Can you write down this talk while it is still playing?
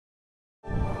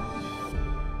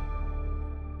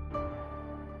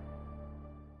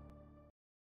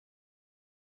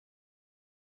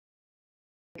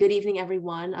good evening,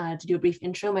 everyone. To do a brief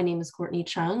intro, my name is Courtney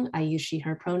Chung. I use she,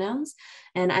 her pronouns,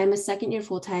 and I'm a second-year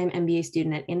full-time MBA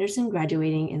student at Anderson,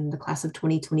 graduating in the class of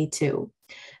 2022.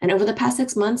 And over the past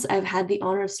 6 months, I've had the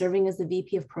honor of serving as the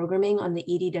VP of Programming on the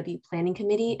EDW Planning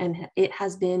Committee, and it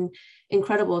has been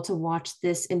incredible to watch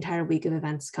this entire week of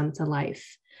events come to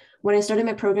life. When I started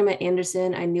my program at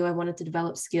Anderson, I knew I wanted to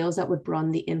develop skills that would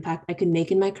broaden the impact I could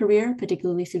make in my career,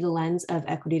 particularly through the lens of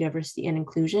equity, diversity, and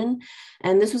inclusion.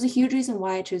 And this was a huge reason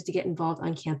why I chose to get involved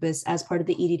on campus as part of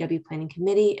the EDW Planning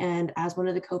Committee and as one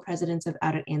of the co-presidents of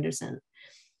Out at Anderson.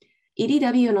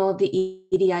 EDW and all of the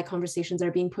EDI conversations that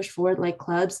are being pushed forward, like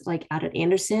clubs like Out at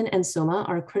Anderson and SOMA,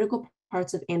 are critical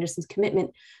parts of Anderson's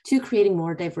commitment to creating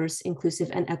more diverse,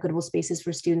 inclusive, and equitable spaces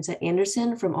for students at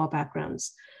Anderson from all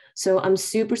backgrounds. So I'm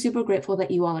super, super grateful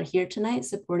that you all are here tonight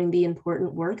supporting the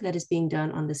important work that is being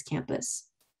done on this campus.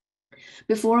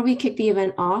 Before we kick the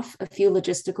event off, a few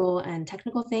logistical and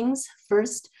technical things.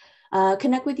 First,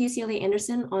 connect with UCLA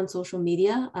Anderson on social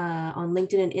media. On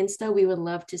LinkedIn and Insta, we would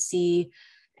love to see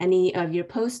any of your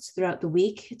posts throughout the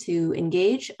week to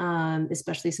engage,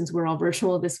 especially since we're all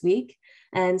virtual this week.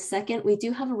 And second, we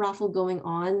do have a raffle going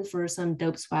on for some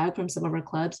dope swag from some of our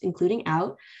clubs, including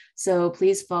Out. So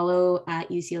please follow at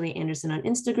UCLA Anderson on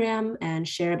Instagram and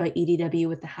share about EDW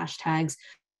with the hashtags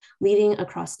leading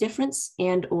across difference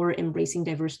and or embracing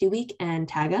diversity week and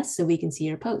tag us so we can see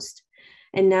your post.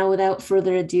 And now without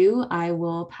further ado, I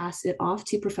will pass it off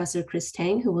to Professor Chris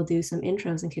Tang, who will do some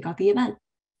intros and kick off the event.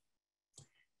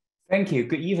 Thank you.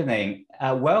 Good evening.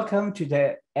 Welcome to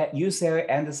the UCLA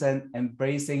Anderson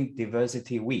Embracing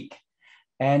Diversity Week.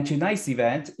 And tonight's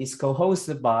event is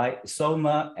co-hosted by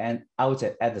SOMA and Out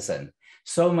at Anderson.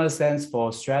 SOMA stands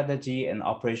for Strategy and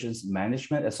Operations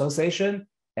Management Association,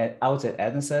 and Out at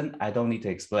Anderson, I don't need to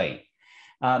explain.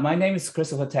 My name is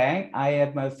Christopher Tang. I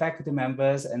am a faculty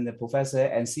member and the professor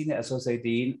and senior associate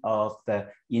dean of the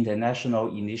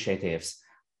international initiatives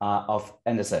of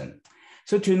Anderson.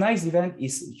 So tonight's event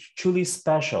is truly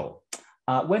special.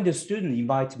 When the student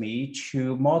invited me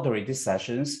to moderate these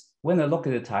sessions, when I look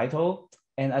at the title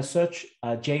and I search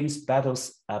James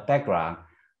Bettles' background,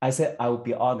 I said I would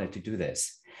be honored to do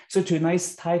this. So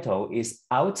tonight's title is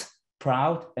Out,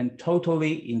 Proud, and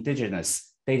Totally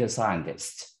Indigenous Data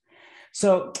Scientist.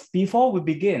 So before we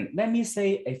begin, let me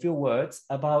say a few words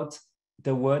about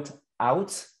the word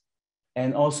out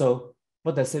and also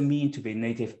what does it mean to be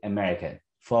Native American,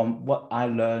 from what I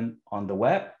learned on the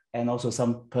web and also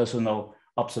some personal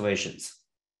observations.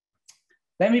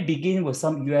 Let me begin with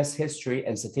some US history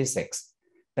and statistics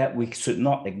that we should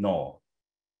not ignore.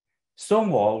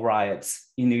 Stonewall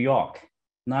riots in New York,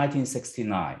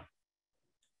 1969.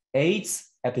 AIDS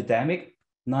epidemic,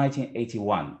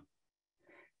 1981.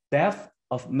 Death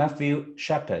of Matthew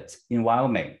Shepard in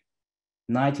Wyoming,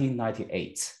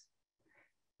 1998.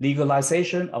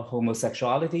 Legalization of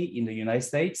homosexuality in the United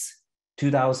States,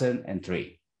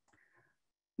 2003.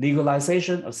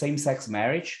 Legalization of same-sex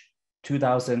marriage,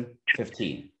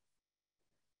 2015.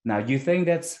 Now you think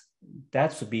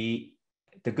that should be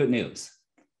the good news,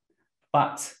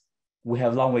 but we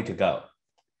have a long way to go.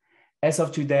 As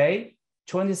of today,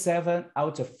 27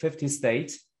 out of 50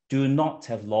 states do not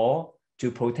have law to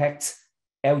protect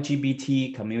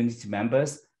LGBT community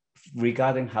members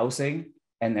regarding housing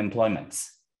and employment.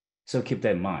 So keep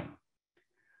that in mind.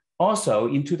 Also,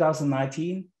 in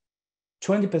 2019,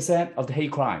 20% of the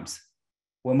hate crimes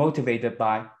were motivated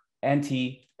by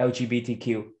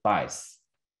anti-LGBTQ bias.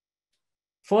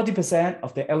 40%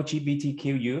 of the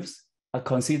LGBTQ youths are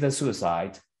considered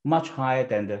suicide, much higher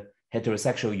than the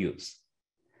heterosexual youths.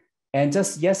 And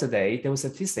just yesterday, there were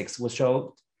statistics which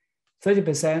showed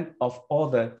 30% of all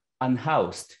the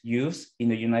unhoused youths in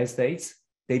the United States,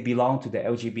 they belong to the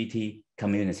LGBT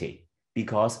community,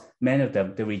 because many of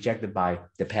them, they're rejected by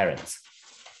the parents.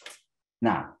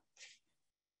 Now,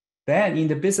 then in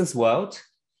the business world,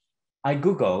 I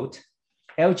Googled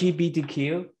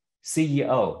LGBTQ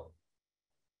CEO,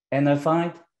 and I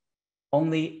find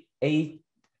only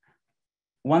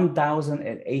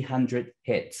 1,800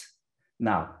 hits.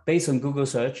 Now, based on Google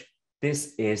search,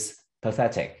 this is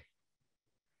pathetic.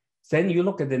 Then you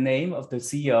look at the name of the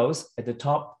CEOs at the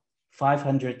top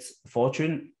 500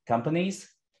 Fortune companies.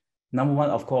 Number one,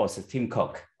 of course, is Tim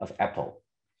Cook of Apple.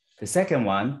 The second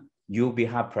one, you'll be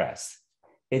hard pressed.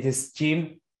 It is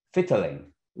Jim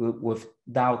Fitterling with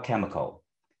Dow Chemical.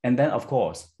 And then, of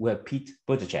course, we have Pete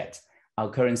Buttigieg, our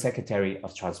current Secretary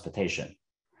of Transportation.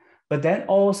 But then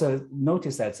also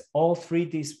notice that all three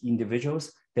of these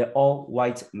individuals, they're all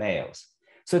white males.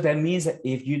 So that means that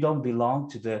if you don't belong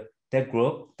to that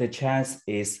group, the chance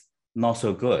is not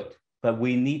so good, but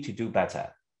we need to do better,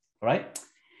 right?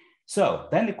 So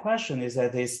then the question is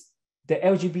that the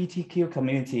LGBTQ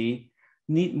community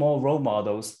need more role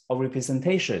models or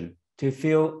representation to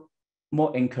feel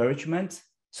more encouragement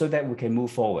so that we can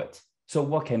move forward. So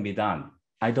what can be done?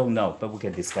 I don't know, but we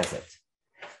can discuss it.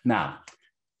 Now,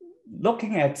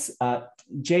 looking at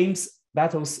James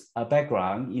Bettles'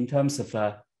 background in terms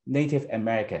of Native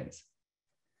Americans.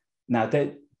 Now,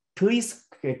 please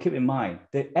keep in mind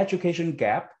the education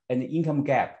gap and the income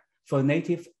gap for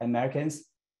Native Americans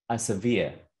are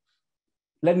severe.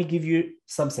 Let me give you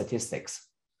some statistics.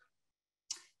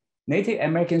 Native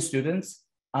American students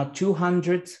are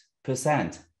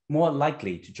 200% more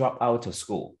likely to drop out of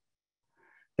school.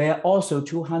 They are also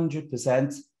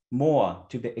 200% more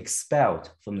to be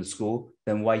expelled from the school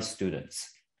than white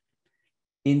students.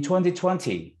 In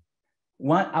 2020,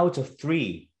 1 out of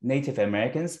 3 Native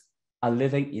Americans are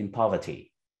living in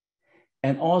poverty.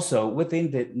 And also within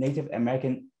the Native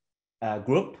American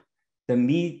group, the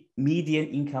median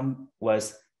income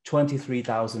was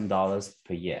 $23,000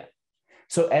 per year.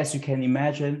 So as you can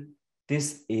imagine,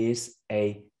 this is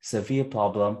a severe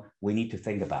problem we need to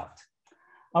think about.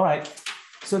 All right,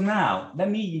 so now let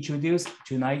me introduce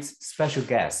tonight's special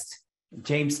guest,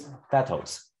 James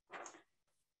Bettles.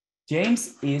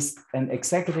 James is an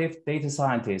executive data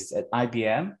scientist at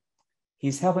IBM.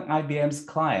 He's helping IBM's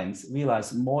clients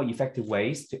realize more effective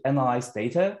ways to analyze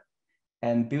data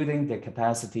and building their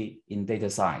capacity in data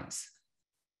science.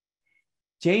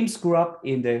 James grew up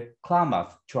in the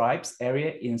Klamath Tribes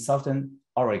area in Southern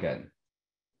Oregon.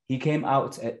 He came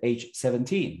out at age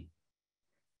 17.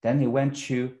 Then he went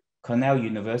to Cornell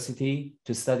University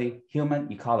to study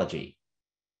human ecology.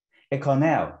 At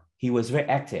Cornell, he was very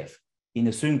active in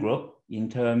the student group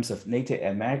in terms of Native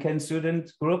American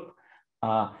student group,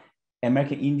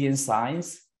 American Indian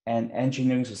Science and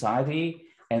Engineering Society,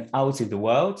 and Out in the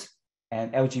World,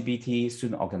 and LGBT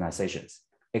student organizations,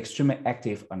 extremely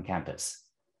active on campus.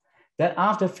 Then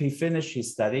after he finished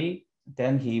his study,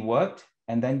 then he worked,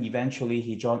 and then eventually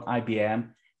he joined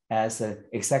IBM as an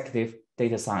executive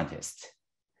data scientist.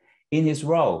 In his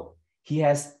role, he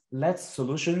has led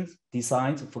solutions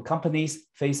designed for companies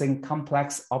facing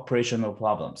complex operational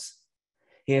problems.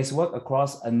 He has worked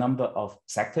across a number of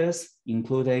sectors,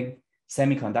 including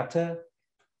semiconductor,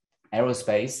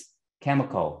 aerospace,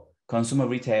 chemical, consumer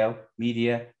retail,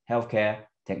 media, healthcare,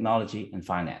 technology, and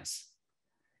finance.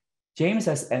 James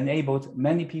has enabled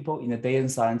many people in the data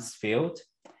science field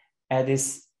and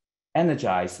is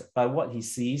energized by what he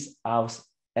sees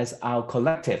as our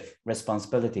collective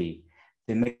responsibility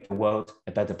to make the world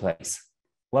a better place.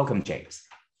 Welcome, James.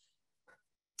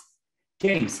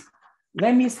 James,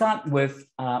 let me start with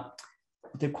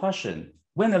the question.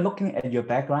 When I'm looking at your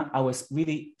background, I was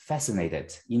really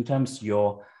fascinated in terms of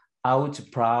your out,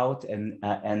 proud,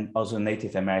 and also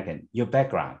Native American, your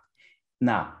background.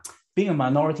 Now, being a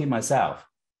minority myself,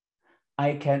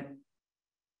 I can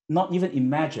not even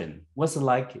imagine what's it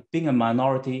like being a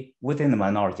minority within a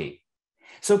minority.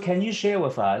 So can you share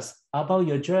with us about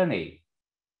your journey?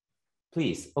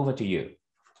 Please, over to you.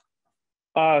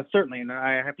 Certainly, and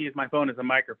I have to use my phone as a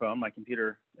microphone. My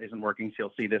computer isn't working, so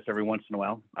you'll see this every once in a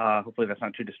while. Hopefully that's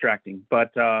not too distracting.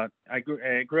 But I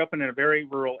grew up in a very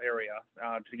rural area.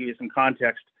 To give you some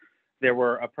context, there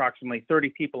were approximately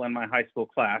 30 people in my high school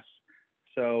class.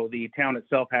 So the town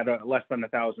itself had less than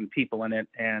 1,000 people in it,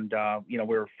 and we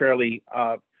were fairly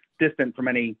distant from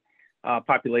any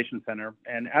population center.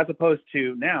 And as opposed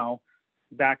to now,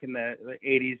 back in the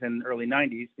 80s and early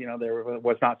 90s, there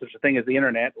was not such a thing as the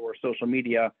internet or social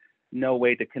media, no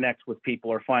way to connect with people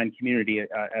or find community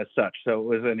as such. So it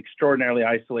was an extraordinarily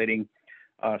isolating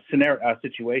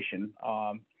situation.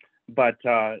 But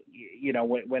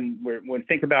when we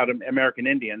think about American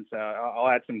Indians, I'll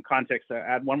add some context,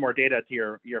 add one more data to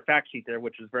your fact sheet there,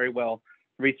 which is very well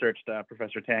researched,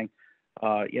 Professor Tang.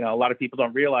 A lot of people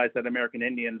don't realize that American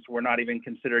Indians were not even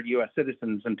considered U.S.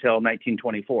 citizens until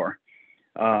 1924.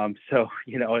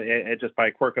 It just by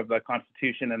quirk of the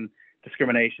Constitution and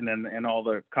discrimination and all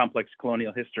the complex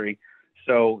colonial history.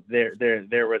 So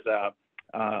there was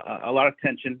a lot of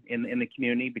tension in the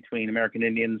community between American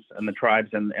Indians and the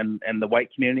tribes and the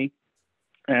white community.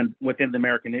 And within the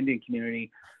American Indian community,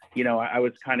 I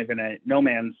was kind of in a no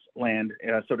man's land,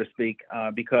 so to speak,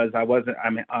 because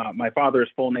my father is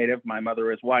full Native, my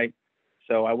mother is white.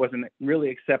 So I wasn't really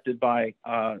accepted by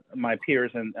my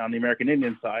peers on the American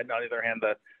Indian side. On the other hand,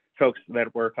 the folks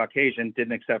that were Caucasian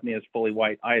didn't accept me as fully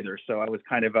white either. So I was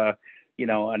kind of an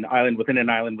island within an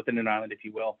island within an island, if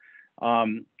you will.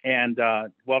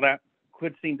 While that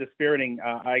could seem dispiriting,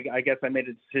 I guess I made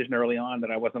a decision early on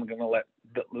that I wasn't going to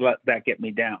let that get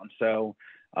me down. So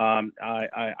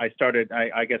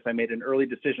I guess I made an early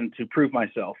decision to prove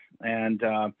myself. And,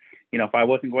 if I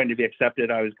wasn't going to be accepted,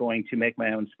 I was going to make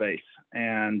my own space.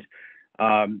 And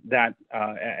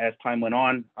as time went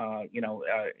on,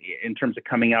 in terms of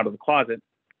coming out of the closet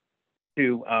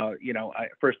to,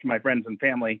 first to my friends and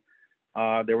family,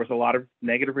 there was a lot of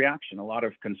negative reaction, a lot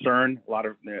of concern, a lot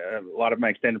of my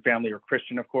extended family are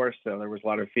Christian, of course, so there was a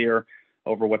lot of fear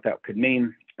over what that could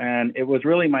mean. And it was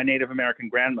really my Native American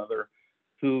grandmother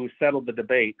who settled the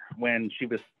debate when she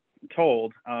was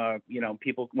told,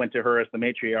 people went to her as the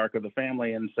matriarch of the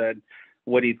family and said,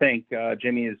 "What do you think?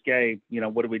 Jimmy is gay.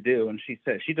 What do we do?" And she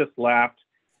just laughed,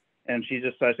 and she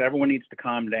just says, "Everyone needs to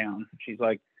calm down." She's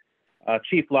like,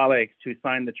 Chief Lawlakes, who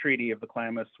signed the Treaty of the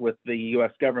Klamath with the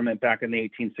U.S. government back in the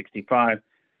 1865,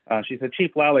 she said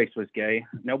Chief Lawlakes was gay.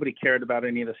 Nobody cared about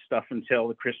any of this stuff until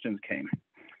the Christians came,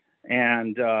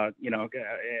 and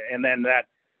and then that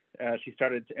she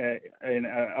started, and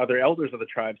other elders of the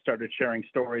tribe started sharing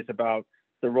stories about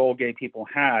the role gay people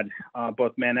had,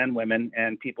 both men and women,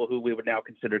 and people who we would now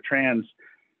consider trans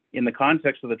in the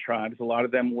context of the tribes. A lot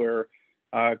of them were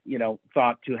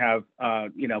thought to have,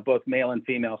 both male and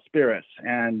female spirits.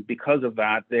 And because of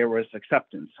that, there was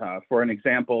acceptance. For an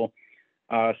example,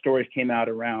 stories came out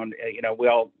around, we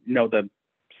all know the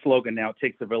slogan now, "It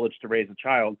takes a village to raise a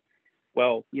child."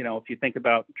 Well, if you think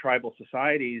about tribal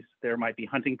societies, there might be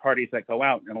hunting parties that go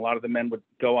out, and a lot of the men would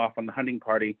go off on the hunting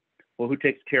party. Well, who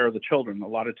takes care of the children? A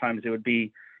lot of times it would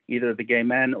be either the gay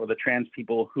men or the trans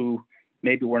people who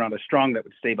maybe were not as strong that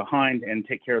would stay behind and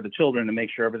take care of the children and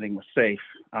make sure everything was safe.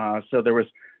 So there was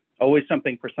always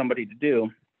something for somebody to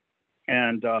do.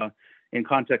 And in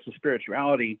context of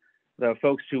spirituality, the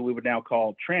folks who we would now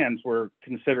call trans were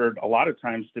considered a lot of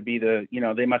times to be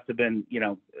they must have been,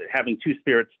 having two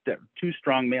spirits, two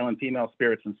strong male and female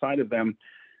spirits inside of them.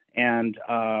 And,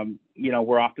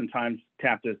 we're oftentimes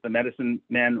tapped as the medicine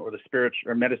men or the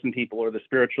spiritual or medicine people or the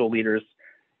spiritual leaders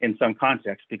in some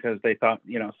context, because they thought,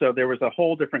 so there was a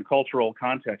whole different cultural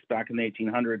context back in the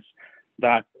 1800s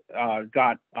that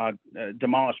got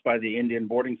demolished by the Indian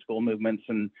boarding school movements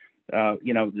and,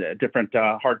 the different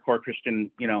hardcore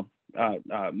Christian,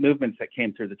 movements that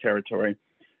came through the territory.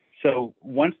 So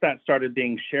once that started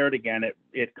being shared again,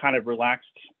 it kind of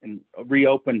relaxed and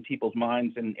reopened people's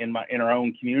minds in our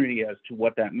own community as to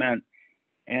what that meant.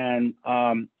 And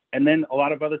then a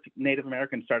lot of other Native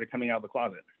Americans started coming out of the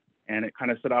closet, and it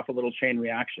kind of set off a little chain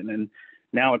reaction. And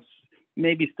now it's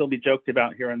maybe still be joked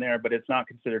about here and there, but it's not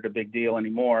considered a big deal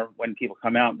anymore. When people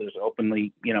come out, there's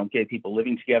openly, gay people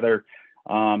living together,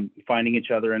 finding each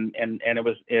other. And it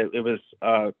was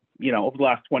over the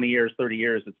last 20 years, 30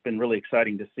 years, it's been really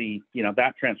exciting to see,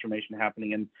 that transformation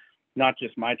happening in not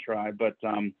just my tribe, but,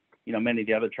 many of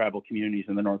the other tribal communities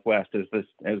in the Northwest. As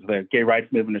the gay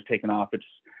rights movement has taken off, it's,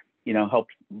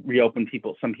 helped reopen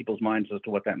some people's minds as to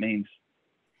what that means.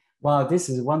 Wow, this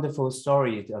is a wonderful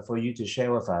story for you to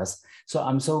share with us. So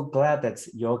I'm so glad that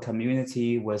your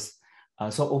community was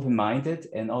so open-minded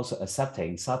and also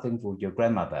accepting, starting with your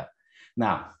grandmother.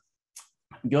 Now,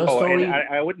 your story. And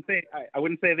I wouldn't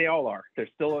say they all are. There's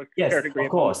still a yes, degree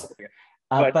of course.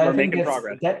 But we're I think making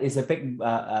progress. That is a big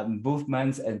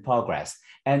movement and progress.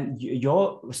 And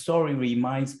your story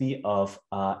reminds me of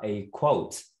a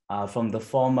quote from the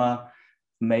former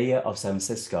mayor of San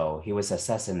Francisco. He was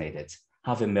assassinated,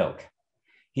 Harvey Milk.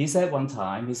 He said one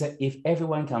time, if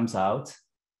everyone comes out,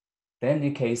 then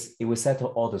in case it will settle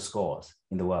all the scores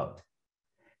in the world.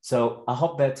 So I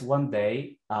hope that one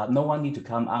day, no one need to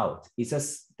come out. It's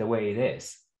just the way it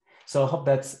is. So I hope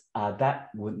that that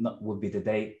would be the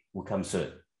day will come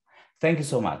soon. Thank you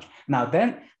so much. Now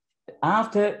then,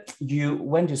 after you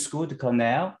went to school to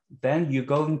Cornell, then you're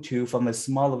going from a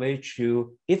small village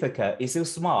to Ithaca. It's still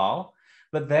small,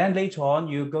 but then later on,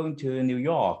 you're going to New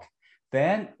York.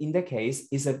 Then in that case,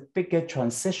 it's a bigger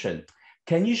transition.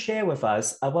 Can you share with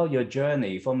us about your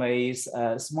journey from a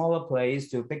smaller place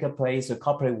to a bigger place, a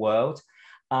corporate world?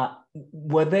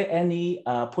 Were there any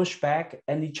pushback,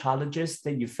 any challenges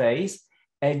that you faced,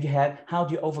 and how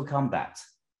do you overcome that?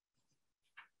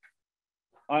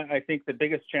 I think the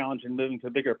biggest challenge in moving to a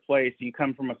bigger place, you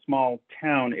come from a small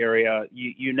town area,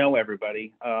 you know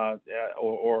everybody, or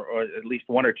at least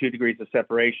 1 or 2 degrees of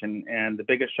separation. And the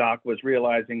biggest shock was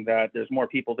realizing that there's more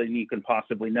people than you can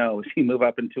possibly know. As you move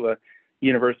up into a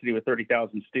university with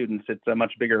 30,000 students, it's a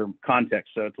much bigger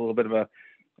context. So it's a little bit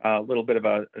of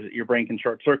a your brain can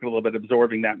short circuit a little bit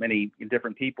absorbing that many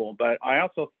different people. But I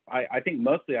think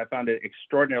mostly I found it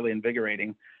extraordinarily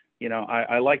invigorating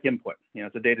I like input.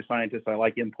 As a data scientist, I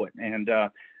like input. And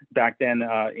back then,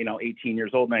 18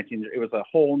 years old, 19, it was a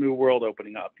whole new world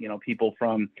opening up. People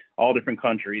from all different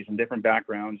countries and different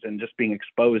backgrounds, and just being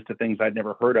exposed to things I'd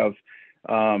never heard of.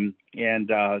 And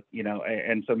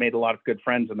so made a lot of good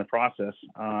friends in the process.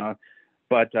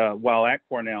 But while at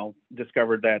Cornell,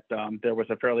 discovered that there was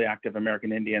a fairly active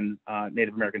American Indian,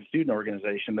 Native American student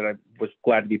organization that I was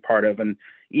glad to be part of. And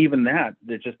even that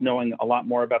just knowing a lot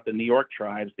more about the New York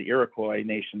tribes, the Iroquois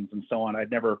nations, and so on,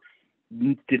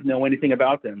 didn't know anything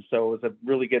about them. So it was a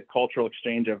really good cultural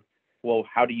exchange of, well,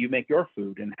 how do you make your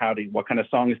food, and what kind of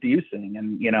songs do you sing,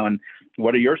 and and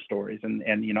what are your stories? And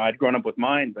I'd grown up with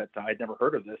mine, but I'd never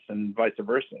heard of this, and vice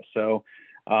versa. So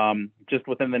just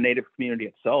within the Native community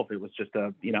itself, it was just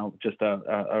a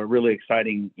really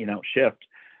exciting shift.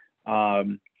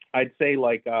 I'd say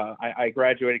I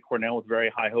graduated Cornell with very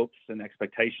high hopes and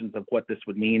expectations of what this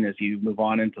would mean as you move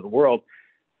on into the world.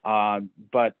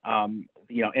 But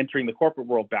entering the corporate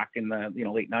world back in the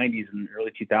late 90s and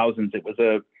early 2000s, it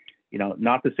was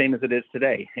not the same as it is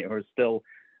today. It was still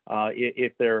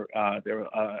there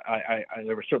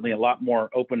were certainly a lot more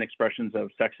open expressions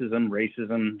of sexism,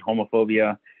 racism,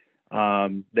 homophobia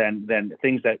than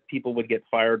things that people would get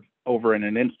fired over in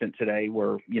an instant today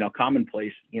were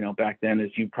commonplace back then,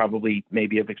 as you probably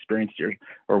maybe have experienced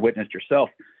or witnessed yourself.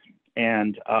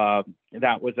 And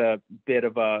that was a bit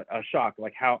of a shock.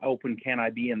 Like, how open can I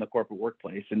be in the corporate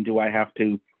workplace, and do I have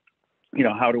to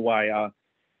how do I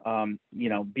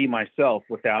be myself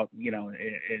without,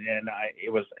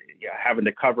 it was having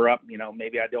to cover up,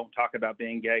 maybe I don't talk about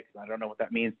being gay because I don't know what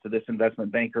that means to this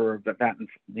investment banker, or that, and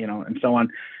so on.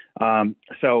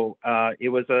 So it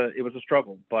was a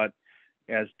struggle, but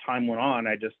as time went on,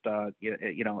 I just, I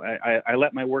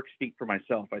let my work speak for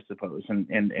myself, I suppose. And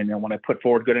when I put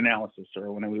forward good analysis,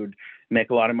 or when we would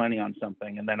make a lot of money on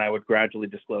something, and then I would gradually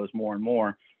disclose more and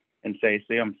more and say,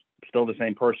 see, I'm still the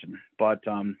same person. But,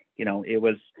 it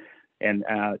was, and,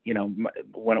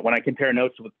 when I compare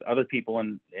notes with other people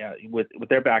and with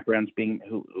their backgrounds being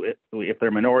if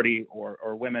they're minority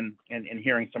or women, and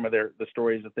hearing some of the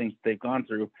stories of things they've gone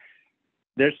through,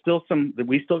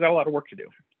 we still got a lot of work to do.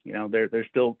 There's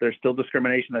still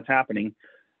discrimination that's happening,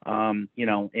 in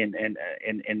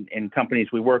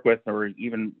companies we work with, or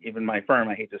even my firm.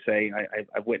 I hate to say,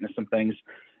 I've witnessed some things,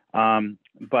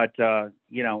 but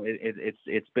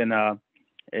it's been I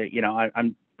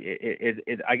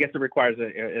guess it requires,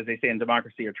 as they say in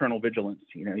democracy, eternal vigilance.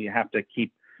 You have to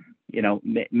keep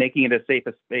making it as safe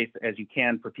a space as you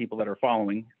can for people that are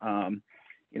following.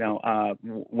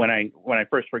 When I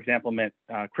first, for example, met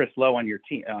Chris Lowe on your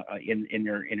team, in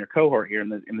your cohort here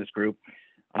in this group,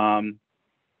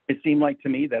 it seemed like to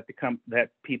me that that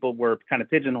people were kind of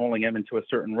pigeonholing him into a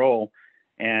certain role.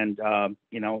 And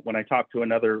when I talked to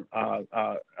another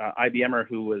IBMer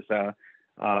who was a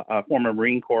former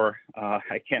Marine Corps,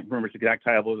 I can't remember his exact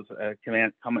title. It was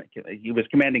he was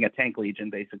commanding a tank legion,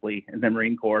 basically, in the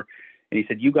Marine Corps. And he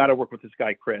said, "You got to work with this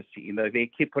guy, Chris. They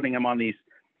keep putting him on these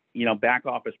back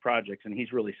office projects, and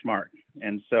he's really smart."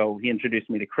 And so he introduced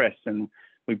me to Chris, and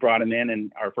we brought him in.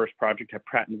 And our first project at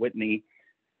Pratt & Whitney,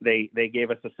 they gave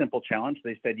us a simple challenge.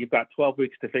 They said, "You've got 12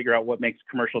 weeks to figure out what makes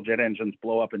commercial jet engines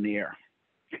blow up in the air."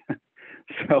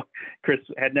 So Chris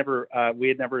we had never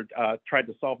tried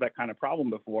to solve that kind of problem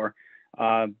before.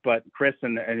 But Chris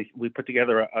and we put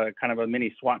together a kind of a mini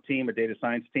SWAT team, a data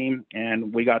science team,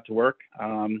 and we got to work.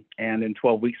 And in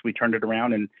 12 weeks, we turned it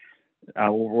around, and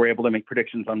we're able to make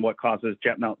predictions on what causes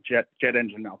jet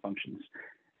engine malfunctions.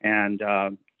 And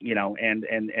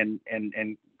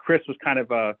and Chris was kind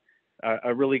of a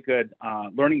really good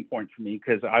learning point for me,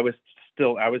 because I was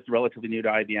relatively new to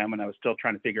IBM, and I was still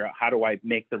trying to figure out, how do I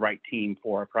make the right team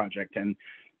for a project? And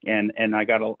I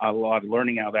got a lot of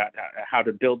learning out of that, how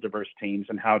to build diverse teams,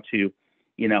 and how to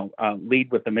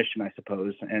lead with the mission, I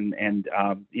suppose, and then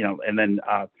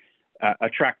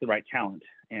attract the right talent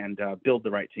and build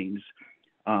the right teams.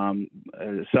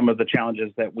 Some of the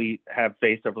challenges that we have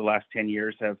faced over the last 10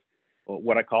 years have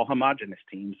what I call homogenous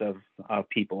teams of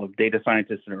people, of data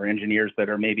scientists or engineers that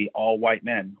are maybe all white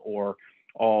men, or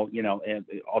all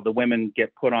the women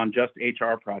get put on just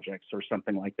HR projects or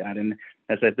something like that. And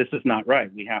I said, this is not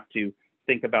right. We have to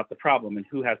think about the problem and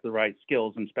who has the right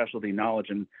skills and specialty knowledge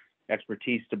and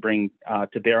expertise to bring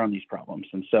to bear on these problems.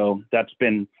 And so that's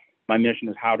been my mission,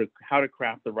 is how to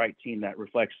craft the right team that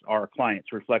reflects our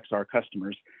clients, reflects our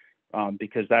customers,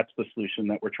 because that's the solution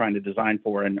that we're trying to design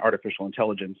for in artificial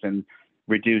intelligence, and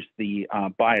reduce the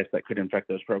bias that could infect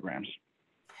those programs.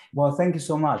 Well, thank you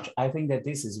so much. I think that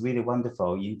this is really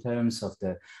wonderful in terms of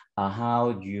the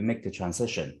how you make the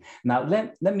transition. Now,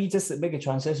 let me just make a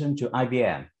transition to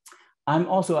IBM. I'm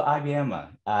also an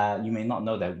IBMer. You may not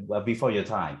know that before your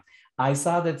time. I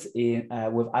started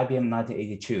with IBM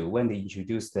 1982 when they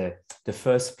introduced the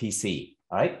first PC,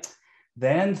 all right?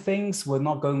 Then things were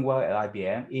not going well at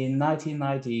IBM. In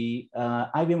 1990,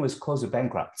 IBM was close to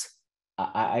bankrupt.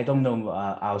 I don't know,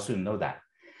 I'll soon know that.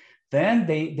 Then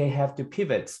they have to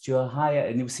pivot to hire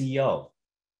a new CEO.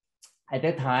 At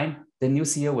that time, the new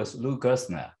CEO was Lou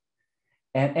Gerstner,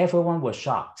 and everyone was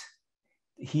shocked.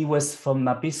 He was from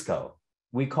Nabisco.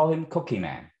 We call him Cookie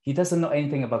Man. He doesn't know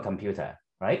anything about computer,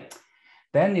 right?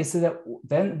 Then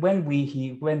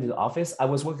he went to the office. I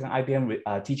was working at IBM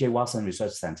TJ Watson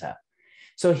Research Center.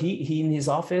 So he in his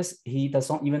office, he does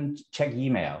not even check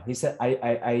email. He said,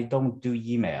 I don't do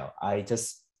email. I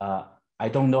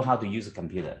don't know how to use a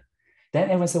computer. Then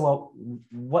everyone said, well,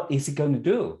 what is he going to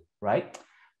do, right?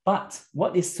 But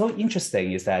what is so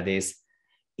interesting is that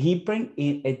he brings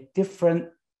in a different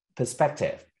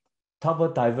perspective, top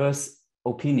of diverse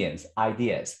opinions,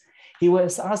 ideas. He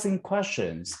was asking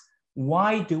questions.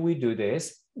 Why do we do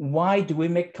this? Why do we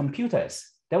make computers?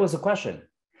 That was a question.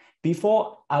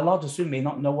 Before, a lot of students may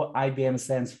not know what IBM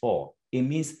stands for. It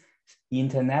means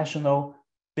International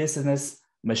Business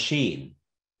Machine.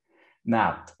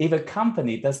 Now, if a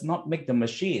company does not make the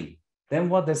machine, then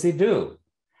what does it do?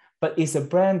 But it's a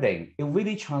branding. It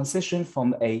really transitioned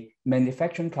from a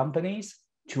manufacturing companies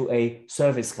to a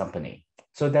service company.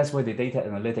 So that's where the data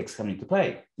analytics come into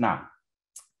play. Now,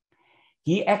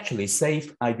 he actually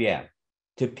saved IBM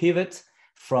to pivot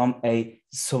from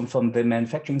the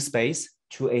manufacturing space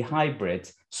to a hybrid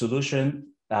solution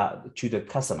to the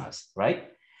customers, right?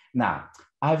 Now,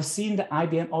 I've seen the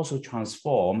IBM also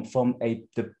transform from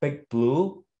the big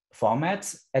blue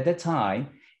formats. At that time,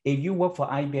 if you work for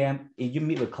IBM, if you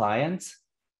meet with clients,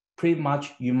 pretty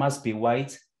much you must be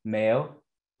white, male,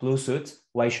 blue suit,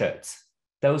 white shirts.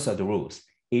 Those are the rules.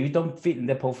 If you don't fit in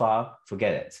the profile,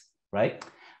 forget it, right?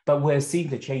 But we're seeing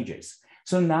the changes.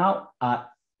 So now,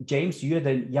 James, you're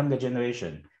the younger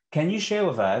generation. Can you share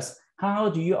with us, how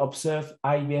do you observe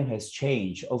IBM has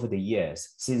changed over the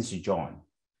years since you joined?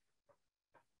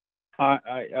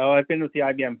 I've been with the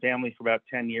IBM family for about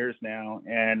 10 years now,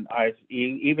 and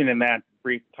even in that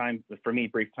brief time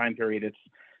period,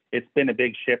 it's been a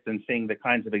big shift in seeing the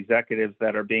kinds of executives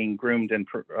that are being groomed and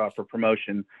for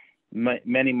promotion.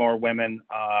 Many more women.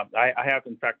 I have,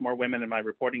 in fact, more women in my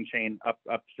reporting chain up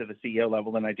to the CEO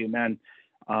level than I do men.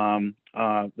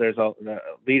 There's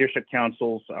leadership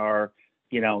councils are,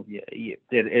 I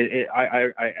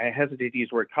hesitate to use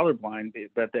the word colorblind,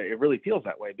 but it really feels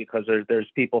that way because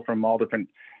there's people from all different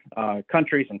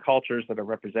countries and cultures that are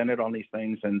represented on these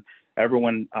things, and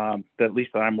everyone, at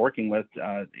least that I'm working with,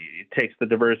 takes the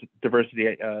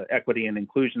diversity, equity, and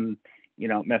inclusion,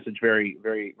 message very,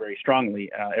 very, very strongly.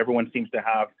 Everyone seems to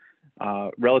have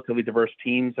relatively diverse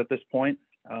teams at this point,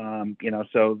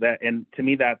 so that, and to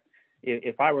me, that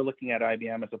if I were looking at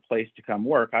IBM as a place to come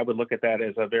work, I would look at that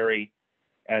as a very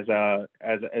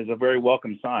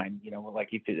welcome sign. Like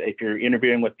if you're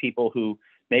interviewing with people who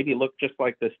maybe look just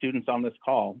like the students on this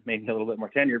call, maybe a little bit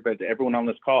more tenured, but everyone on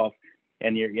this call,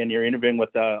 and you're interviewing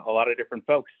with a lot of different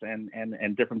folks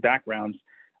and different backgrounds,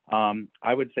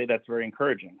 I would say that's very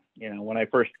encouraging.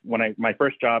 My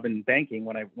first job in banking,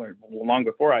 when I went long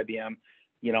before IBM,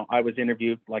 I was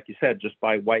interviewed, like you said, just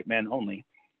by white men only.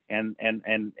 And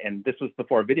this was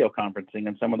before video conferencing,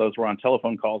 and some of those were on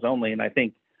telephone calls only. And I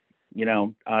think,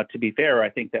 to be fair, I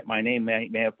think that my name may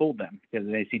have fooled them, because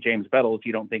they see James Bettles,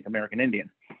 you don't think American Indian.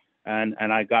 And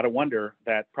I got to wonder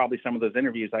that probably some of those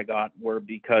interviews I got were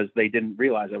because they didn't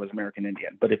realize I was American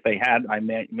Indian. But if they had, I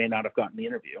may not have gotten the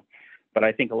interview. But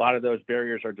I think a lot of those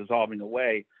barriers are dissolving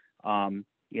away,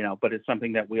 but it's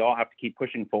something that we all have to keep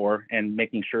pushing for and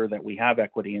making sure that we have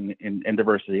equity and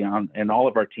diversity in all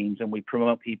of our teams, and we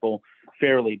promote people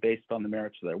fairly based on the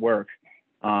merits of their work.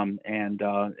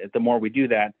 The more we do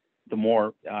that, the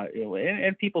more,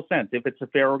 and people sense if it's a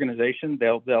fair organization,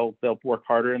 they'll work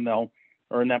harder and they'll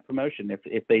earn that promotion.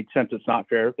 If they sense it's not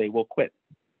fair, they will quit.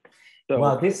 So,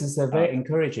 well, this is very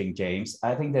encouraging, James.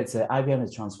 I think that IBM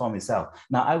has transformed itself.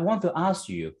 Now, I want to ask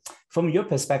you, from your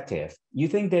perspective, you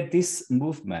think that this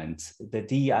movement, the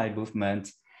DEI movement,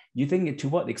 you think to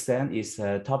what extent is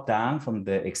top down from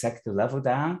the executive level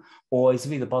down, or is it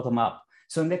really bottom up?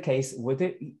 So in that case, would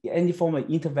it any form of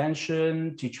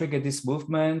intervention to trigger this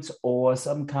movement, or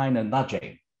some kind of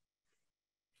nudging?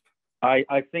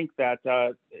 I think that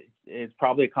it's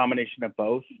probably a combination of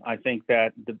both. I think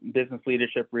that the business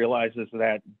leadership realizes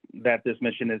that this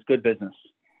mission is good business.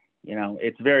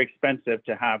 It's very expensive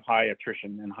to have high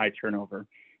attrition and high turnover.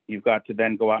 You've got to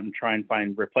then go out and try and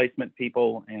find replacement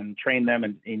people and train them,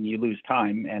 and you lose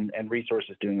time and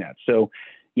resources doing that. So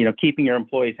keeping your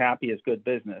employees happy is good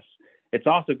business. It's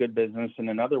also good business in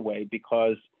another way,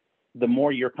 because the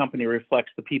more your company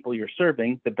reflects the people you're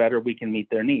serving, the better we can meet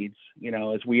their needs.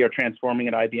 As we are transforming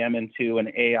at IBM into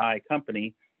an AI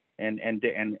company and in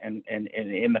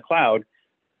the cloud,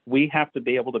 we have to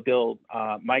be able to build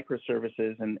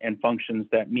microservices and functions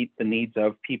that meet the needs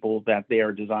of people that they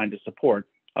are designed to support.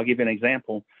 I'll give you an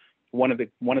example. One of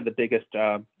the biggest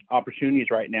opportunities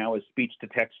right now is speech to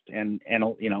text and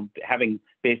having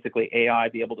basically AI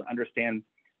be able to understand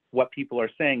what people are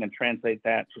saying and translate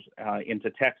that into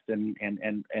text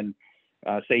and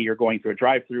say you're going through a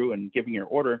drive-through and giving your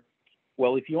order.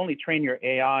 Well, if you only train your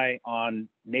AI on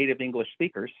native English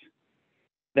speakers,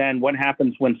 then what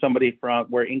happens when somebody from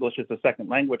where English is a second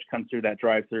language comes through that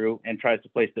drive-through and tries to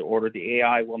place the order? The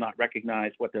AI will not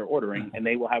recognize what they're ordering, and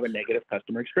they will have a negative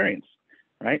customer experience,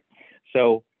 right?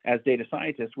 So as data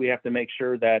scientists, we have to make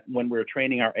sure that when we're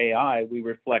training our AI, we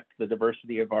reflect the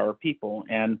diversity of our people.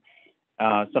 And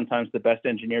sometimes the best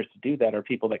engineers to do that are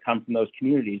people that come from those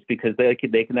communities, because they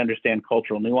can understand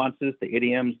cultural nuances, the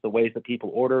idioms, the ways that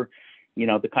people order,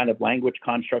 the kind of language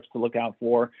constructs to look out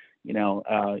for,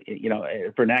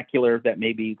 vernacular that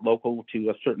may be local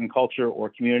to a certain culture or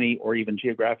community or even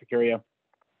geographic area.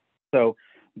 So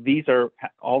these are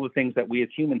all the things that we as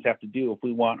humans have to do if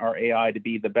we want our AI to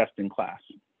be the best in class.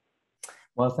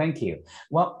 Well, thank you.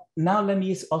 Well, now let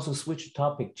me also switch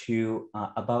topic to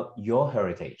about your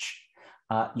heritage.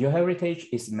 Your heritage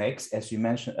is mixed, as you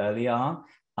mentioned earlier on.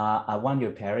 One of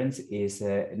your parents is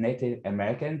a Native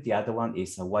American, the other one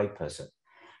is a white person.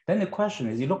 Then the question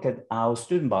is, you look at our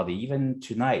student body, even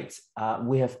tonight,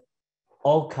 we have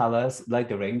all colors like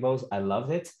the rainbows. I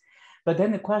love it. But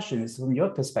then the question is, from your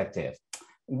perspective,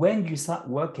 when you start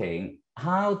working,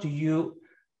 how do you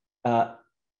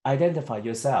identify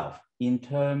yourself in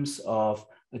terms of,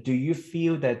 do you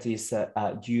feel that do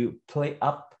you play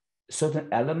up certain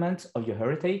elements of your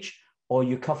heritage, or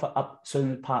you cover up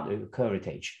certain part of your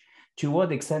heritage? To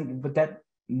what extent would that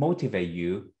motivate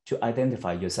you to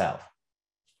identify yourself?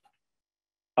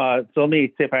 So let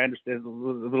me see if I understand. A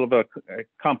little bit of a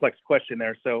complex question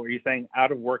there. So are you saying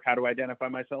out of work, how do I identify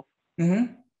myself?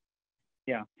 Mm-hmm.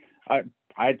 Yeah, I'd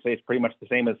say it's pretty much the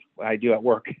same as I do at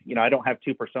work. I don't have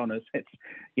two personas. It's,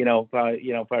 if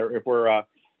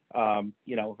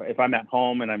I'm at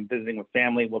home and I'm visiting with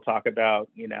family, we'll talk about,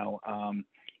 one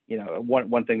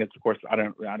thing that's, of course, I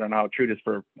don't know how true it is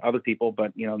for other people,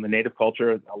 but, in the Native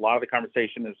culture, a lot of the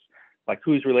conversation is like,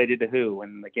 who's related to who,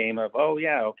 and the game of, oh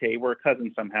yeah, okay, we're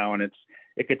cousins somehow. And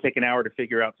it could take an hour to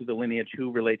figure out through the lineage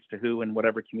who relates to who in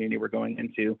whatever community we're going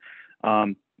into.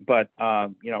 But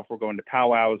if we're going to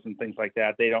powwows and things like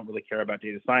that, they don't really care about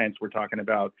data science. We're talking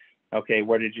about, okay,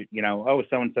 where did oh,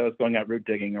 so-and-so is going out root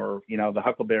digging, or, the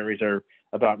huckleberries are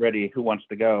about ready, who wants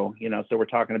to go? So we're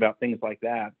talking about things like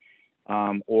that.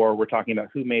 Or we're talking about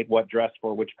who made what dress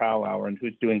for which powwow, and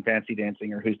who's doing fancy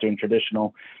dancing, or who's doing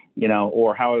traditional,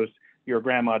 or how is your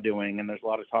grandma doing? And there's a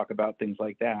lot of talk about things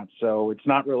like that. So it's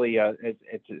not really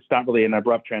it's not really an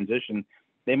abrupt transition.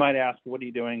 They might ask, what are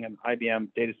you doing? And IBM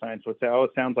data science would say, oh,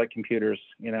 it sounds like computers,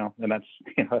 and that's,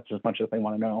 that's as much as they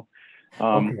want to know.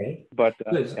 Okay. But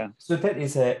yeah. So that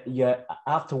is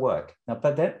after work. Now,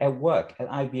 but then at work at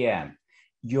IBM,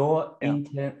 your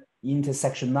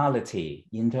intersectionality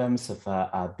in terms of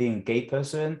being a gay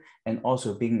person and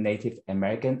also being Native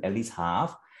American, at least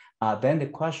half. Then the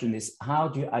question is, how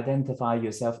do you identify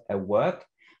yourself at work?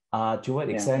 To what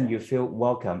extent you feel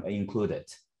welcome and included?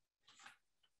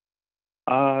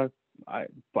 I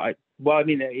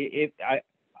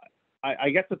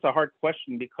guess it's a hard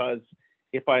question, because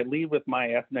if I lead with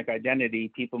my ethnic identity,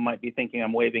 people might be thinking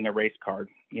I'm waving a race card,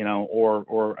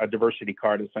 or a diversity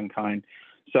card of some kind.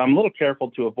 So I'm a little careful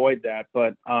to avoid that.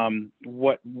 But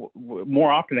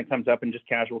more often it comes up in just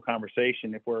casual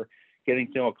conversation. If we're getting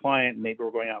to know a client, maybe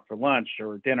we're going out for lunch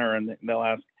or dinner, and they'll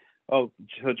ask, oh,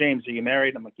 so James, are you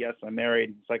married? I'm like, yes, I'm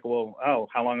married. It's like, well, oh,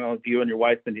 how long have you and your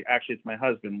wife been? Actually, it's my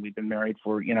husband. We've been married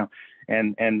for, and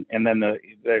then the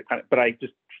kind of, but I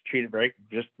just treat it very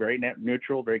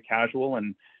neutral, very casual.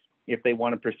 And if they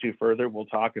want to pursue further, we'll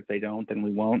talk. If they don't, then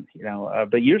we won't,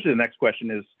 but usually the next question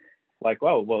is like,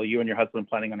 oh, well, you and your husband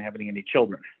planning on having any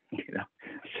children,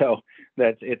 so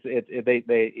that's,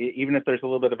 they even if there's a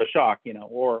little bit of a shock,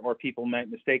 or people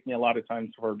might mistake me a lot of times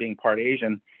for being part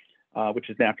Asian, which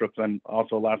is natural because I'm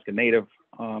also Alaska Native,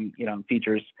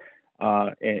 features,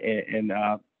 so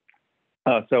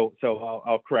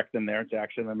I'll correct them there. It's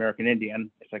actually an American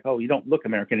Indian. It's like, oh, you don't look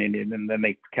American Indian, and then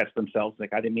they catch themselves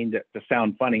like, I didn't mean to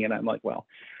sound funny, and I'm like, well,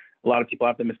 a lot of people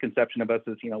have the misconception of us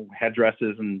as,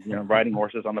 headdresses and, riding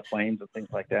horses on the plains and things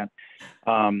like that.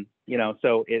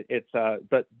 So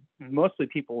but mostly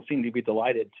people seem to be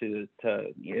delighted to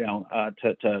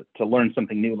learn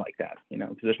something new like that,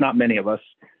 because there's not many of us.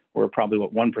 We're probably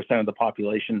 1% of the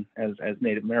population as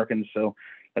Native Americans. So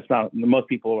that's not, most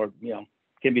people are,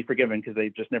 can be forgiven because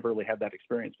they've just never really had that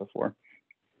experience before.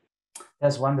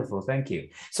 That's wonderful. Thank you.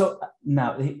 So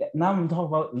now I'm talking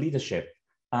about leadership,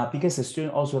 because the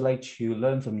student also like to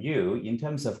learn from you in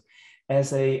terms of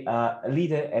as a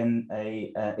leader and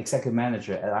a executive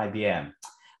manager at IBM.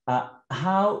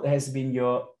 How has been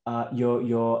your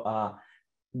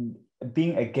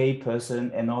being a gay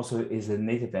person and also is a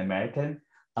Native American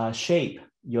shape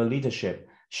your leadership,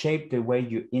 shape the way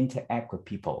you interact with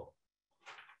people?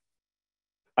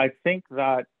 I think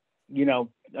that,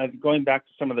 going back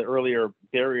to some of the earlier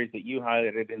barriers that you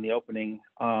highlighted in the opening,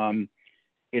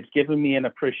 it's given me an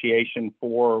appreciation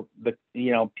for the,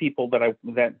 people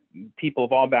that people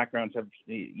of all backgrounds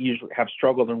usually have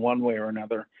struggled in one way or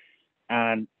another,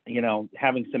 and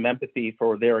having some empathy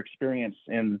for their experience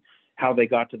and how they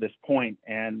got to this point.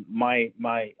 And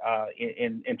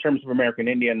in terms of American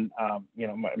Indian,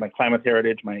 my Klamath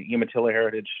heritage, my Umatilla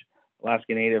heritage,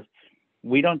 Alaska Native,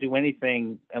 we don't do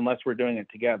anything unless we're doing it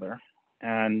together.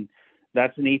 And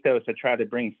that's an ethos I try to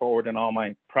bring forward in all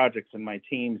my projects and my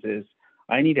teams is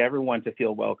I need everyone to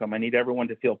feel welcome. I need everyone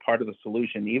to feel part of the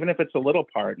solution, even if it's a little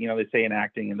part. They say in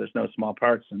acting and there's no small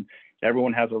parts and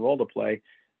everyone has a role to play.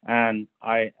 And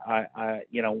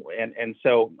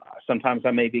so sometimes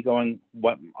I may be going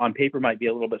what on paper might be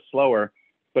a little bit slower,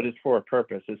 but it's for a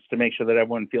purpose. It's to make sure that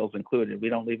everyone feels included. We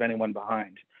don't leave anyone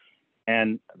behind.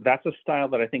 And that's a style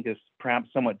that I think is perhaps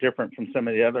somewhat different from some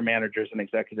of the other managers and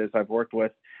executives I've worked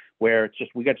with, where it's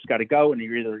just, we just got to go, and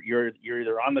you're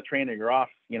either on the train or you're off,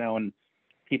 and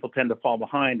people tend to fall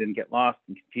behind and get lost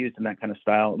and confused in that kind of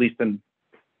style, at least in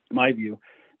my view.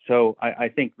 So I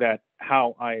think that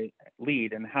how I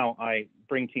lead and how I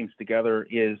bring teams together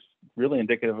is really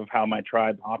indicative of how my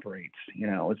tribe operates.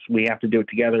 We have to do it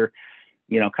together,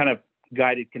 kind of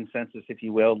guided consensus, if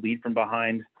you will, lead from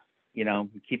behind,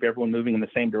 keep everyone moving in the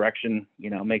same direction,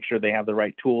 make sure they have the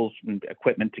right tools and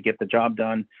equipment to get the job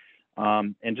done.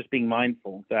 And just being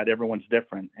mindful that everyone's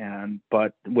different,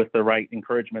 but with the right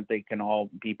encouragement, they can all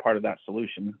be part of that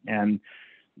solution. And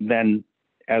then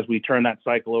as we turn that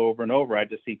cycle over and over, I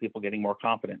just see people getting more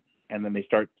confident, and then they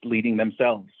start leading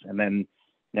themselves. And then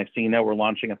next thing you know, we're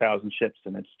launching 1,000 ships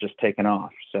and it's just taken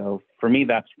off. So for me,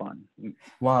 that's fun.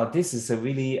 Wow, this is a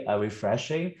really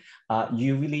refreshing.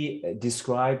 You really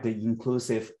describe the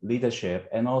inclusive leadership,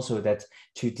 and also that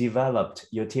to develop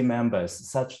your team members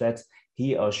such that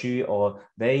he or she or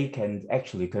they can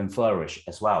flourish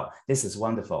as well. This is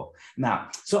wonderful. Now,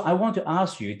 so I want to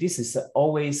ask you, this is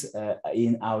always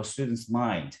in our students'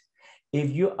 mind. If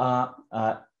you are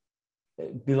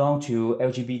belong to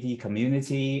LGBT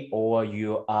community, or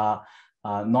you are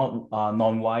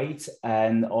non-white,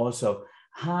 and also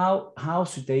how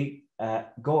should they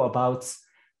go about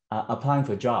applying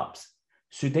for jobs?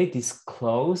 Should they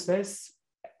disclose this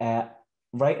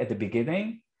right at the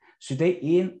beginning? Should they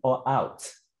in or out?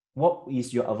 What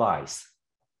is your advice?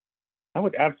 I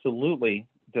would absolutely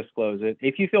disclose it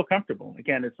if you feel comfortable.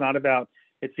 Again,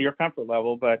 it's your comfort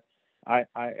level, but I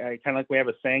kind of like we have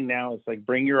a saying now, it's like,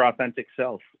 bring your authentic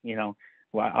self. Well,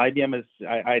 IBM is,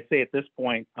 I'd say at this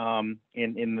point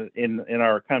in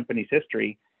our company's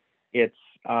history, it's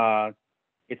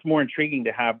more intriguing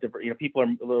to have, people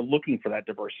are looking for that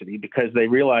diversity because they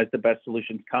realize the best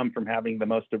solutions come from having the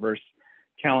most diverse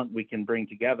talent we can bring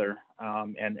together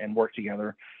and work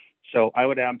together. So I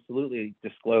would absolutely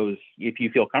disclose if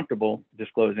you feel comfortable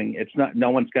disclosing. It's not,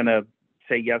 no one's going to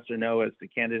say yes or no as to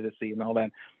candidacy and all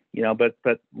that,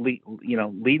 but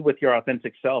lead with your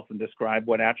authentic self and describe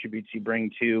what attributes you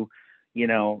bring to,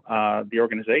 the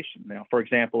organization. For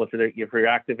example, if you're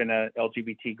active in a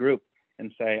LGBT group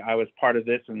and say, I was part of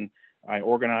this and I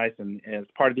organized, and as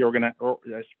part of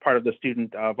the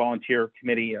student volunteer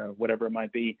committee, whatever it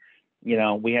might be,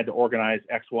 we had to organize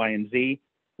X, Y, and Z.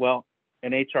 Well,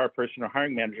 an HR person or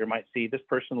hiring manager might see this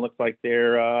person looks like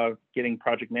they're getting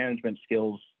project management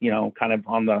skills, kind of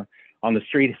on the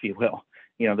street, if you will.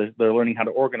 They're learning how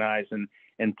to organize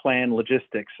and plan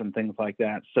logistics and things like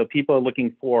that. So people are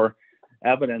looking for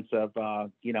evidence of,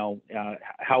 how,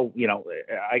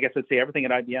 I guess I'd say everything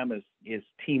at IBM is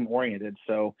team oriented.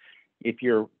 So if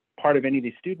you're part of any of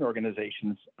these student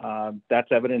organizations,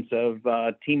 that's evidence of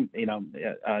team,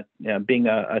 being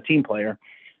a team player.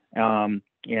 And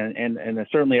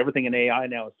certainly everything in AI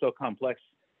now is so complex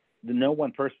that no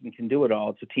one person can do it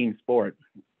all. It's a team sport.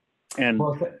 And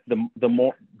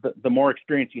the more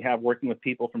experience you have working with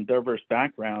people from diverse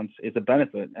backgrounds is a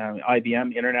benefit.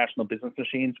 IBM, International Business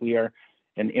Machines, we are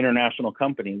an international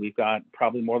company. We've got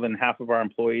probably more than half of our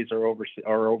employees are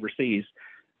overseas.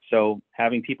 So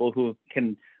having people who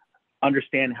can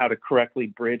understand how to correctly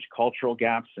bridge cultural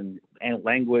gaps and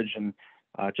language. And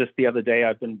just the other day,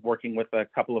 I've been working with a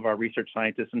couple of our research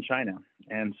scientists in China.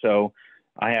 And so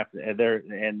I have their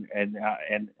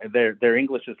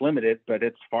English is limited, but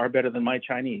it's far better than my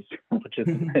Chinese, which is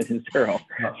zero.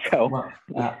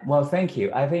 Well, thank you.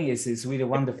 I think it's really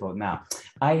wonderful. Now,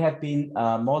 I have been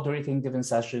moderating different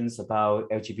sessions about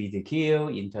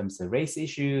LGBTQ in terms of race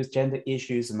issues, gender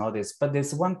issues, and all this. But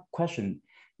there's one question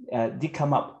did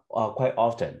come up quite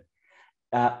often.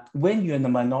 When you're in the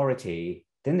minority,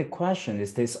 then the question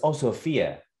is, there's also a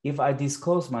fear. If I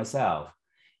disclose myself,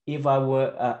 if I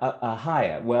were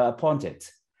hired, were appointed,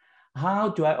 how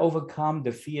do I overcome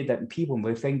the fear that people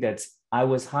will think that I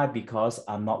was hired because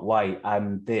I'm not white,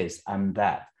 I'm this, I'm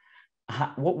that?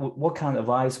 What kind of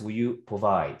advice will you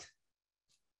provide?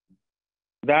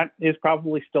 That is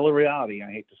probably still a reality,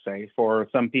 I hate to say, for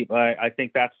some people. I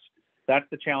think that's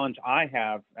the challenge I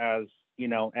have as,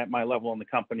 at my level in the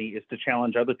company, is to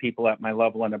challenge other people at my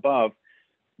level and above,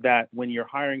 that when you're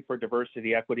hiring for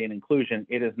diversity, equity, and inclusion,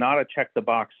 it is not a check the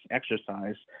box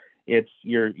exercise. It's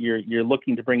you're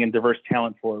looking to bring in diverse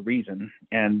talent for a reason,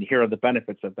 and here are the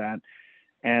benefits of that.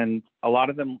 And a lot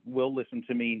of them will listen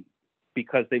to me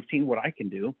because they've seen what I can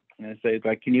do. And I say,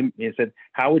 like, I said,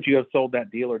 how would you have sold that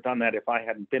deal or done that if I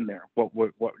hadn't been there? What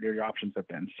would your options have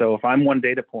been? So if I'm one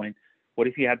data point, what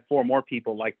if you had 4 more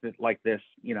people like this,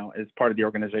 as part of the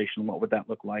organization? What would that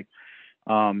look like?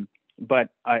 But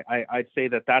I'd say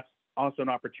that that's also an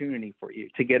opportunity for you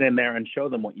to get in there and show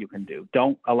them what you can do.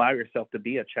 Don't allow yourself to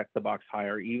be a check the box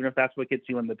hire, even if that's what gets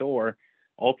you in the door.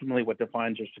 Ultimately, what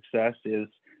defines your success is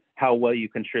how well you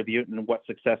contribute and what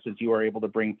successes you are able to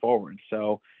bring forward.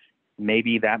 So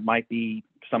maybe that might be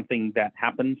something that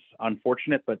happens,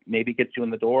 unfortunate, but maybe gets you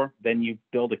in the door. Then you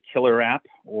build a killer app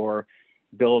or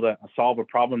build solve a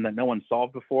problem that no one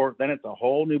solved before. Then it's a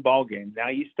whole new ball game. Now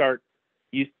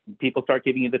people start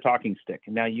giving you the talking stick,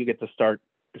 and now you get to start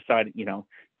deciding,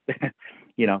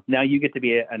 now you get to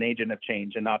be an agent of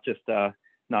change and not just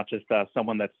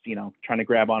someone that's, trying to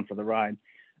grab on for the ride.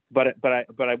 But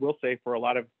I will say, for a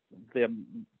lot of the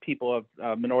people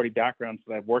of minority backgrounds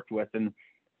that I've worked with, and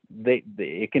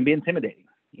it can be intimidating,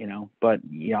 but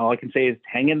all I can say is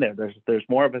hang in there. There's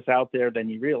more of us out there than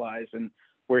you realize, and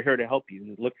we're here to help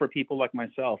you. Look for people like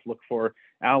myself, look for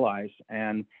allies,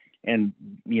 and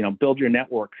build your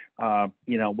network,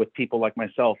 with people like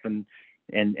myself and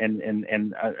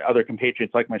other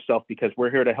compatriots like myself, because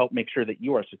we're here to help make sure that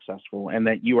you are successful and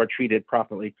that you are treated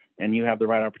properly and you have the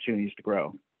right opportunities to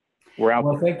grow. We're out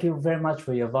there. Thank you very much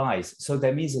for your advice. So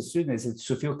that means the students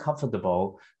should feel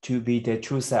comfortable to be their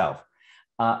true self.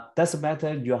 Doesn't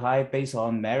matter you're hired based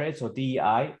on merit or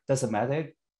DEI, doesn't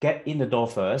matter. Get in the door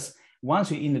first.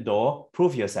 Once you're in the door,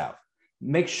 prove yourself.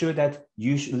 Make sure that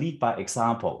you should lead by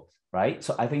example, right?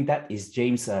 So I think that is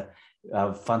James'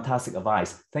 fantastic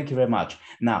advice. Thank you very much.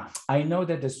 Now, I know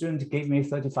that the student gave me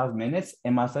 35 minutes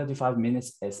and my 35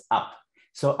 minutes is up.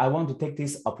 So I want to take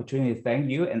this opportunity to thank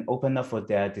you and open up for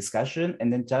the discussion.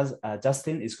 And then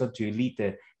Justin is going to lead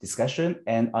the discussion.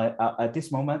 And at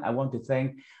this moment, I want to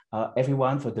thank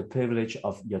everyone for the privilege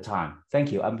of your time.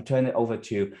 Thank you. I'm turning it over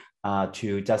to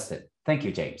Justin. Thank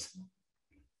you, James.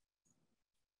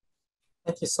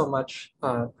 Thank you so much,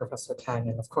 Professor Tang.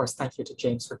 And of course, thank you to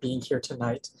James for being here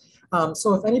tonight.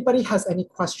 So if anybody has any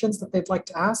questions that they'd like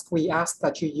to ask, we ask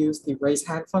that you use the raise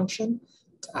hand function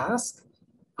to ask.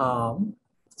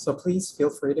 So please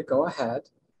feel free to go ahead.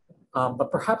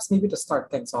 But perhaps maybe to start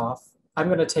things off, I'm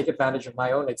going to take advantage of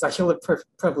my own executive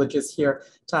privileges here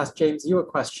to ask James you a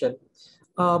question.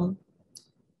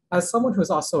 As someone who is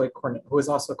also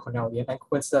Cornellian and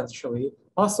coincidentally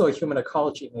also a human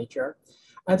ecology major,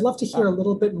 I'd love to hear a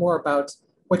little bit more about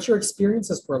what your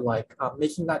experiences were like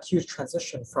making that huge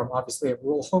transition from obviously a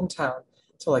rural hometown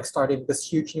to like starting this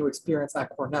huge new experience at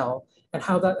Cornell, and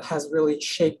how that has really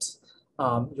shaped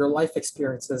your life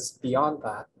experiences beyond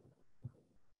that.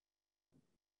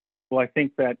 Well, I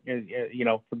think that,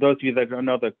 for those of you that don't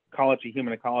know the College of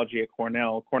Human Ecology at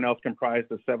Cornell, Cornell's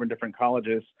comprised of 7 different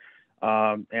colleges.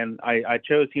 And I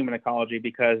chose human ecology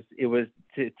because it was,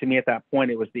 to me at that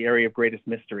point, it was the area of greatest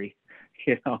mystery.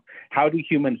 How do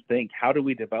humans think? How do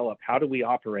we develop? How do we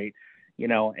operate?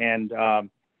 So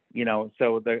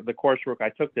the coursework I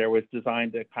took there was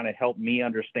designed to kind of help me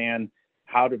understand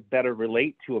how to better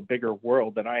relate to a bigger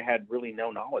world that I had really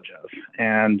no knowledge of.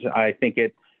 And I think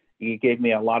it gave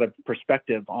me a lot of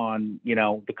perspective on,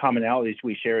 the commonalities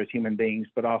we share as human beings,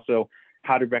 but also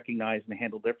how to recognize and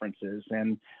handle differences.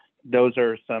 And those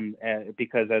are some,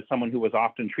 because as someone who was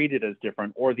often treated as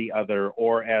different or the other,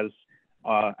 or as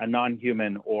a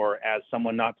non-human, or as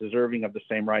someone not deserving of the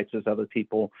same rights as other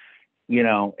people, you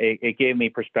know, it gave me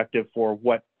perspective for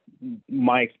what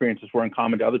my experiences were in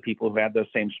common to other people who've had those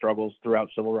same struggles throughout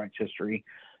civil rights history.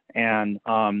 And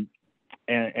the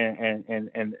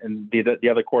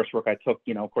other coursework I took,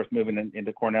 you know, of course, moving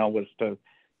into Cornell, was to,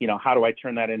 you know, how do I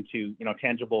turn that into, you know,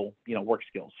 tangible, you know, work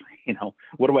skills? You know,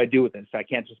 what do I do with this? I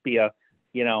can't just be a,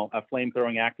 you know, a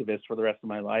flame-throwing activist for the rest of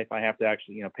my life. I have to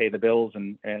actually, you know, pay the bills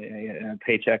and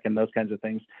paycheck and those kinds of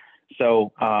things.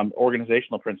 So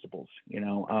organizational principles, you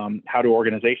know, how do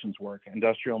organizations work?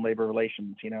 Industrial and labor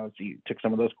relations, you know, so you took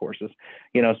some of those courses,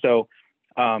 you know, so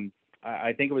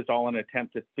I think it was all an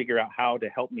attempt to figure out how to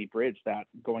help me bridge that,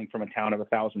 going from a town of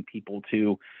 1,000 people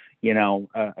to, you know,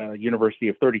 a university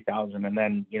of 30,000, and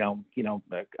then, you know,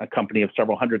 a company of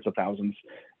several hundreds of thousands,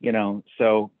 you know.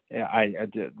 So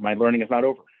my learning is not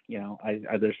over. You know,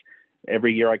 there's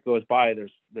every year it goes by,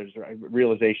 there's a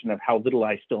realization of how little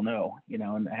I still know, you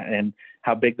know, and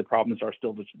how big the problems are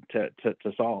still to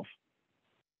solve.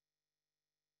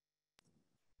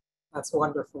 That's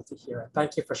wonderful to hear.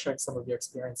 Thank you for sharing some of your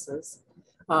experiences.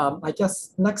 I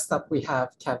guess next up we have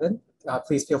Kevin.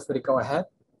 Please feel free to go ahead.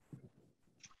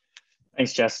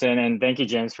 Thanks, Justin, and thank you,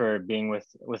 James, for being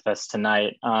with us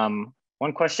tonight.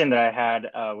 One question that I had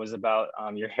was about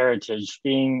your heritage.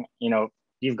 Being, you know,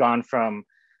 you've gone from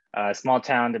a small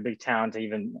town to big town to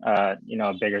even, you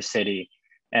know, a bigger city.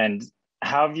 And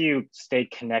how have you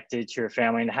stayed connected to your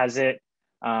family? And has it,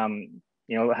 you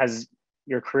know, has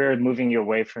your career moving you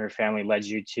away from your family led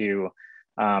you to,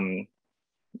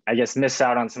 I guess, miss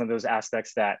out on some of those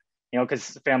aspects that, you know,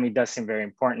 because family does seem very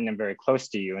important and very close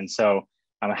to you. And so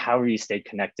how have you stayed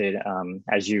connected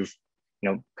as you've, you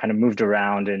know, kind of moved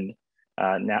around and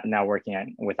now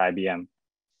working with IBM?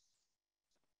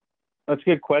 That's a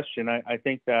good question. I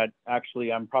think that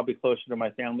actually I'm probably closer to my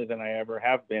family than I ever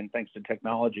have been, thanks to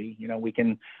technology. You know, we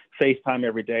can FaceTime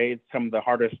every day. Some of the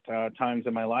hardest times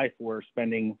in my life were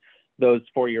spending those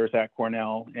 4 years at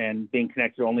Cornell and being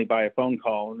connected only by a phone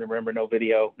call. And remember, no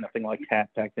video, nothing like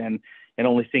that back then, and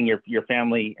only seeing your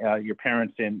family, your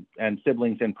parents and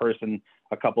siblings in person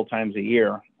a couple times a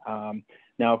year.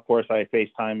 Now, of course, I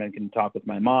FaceTime and can talk with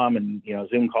my mom, and, you know,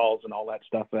 Zoom calls and all that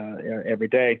stuff every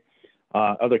day.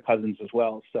 Other cousins as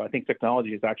well. So I think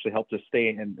technology has actually helped us stay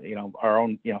in, you know, our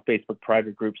own, you know, Facebook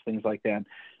private groups, things like that.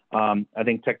 I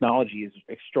think technology is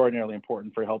extraordinarily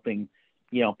important for helping,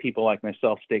 you know, people like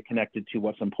myself stay connected to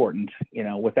what's important. You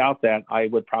know, without that, I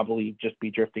would probably just be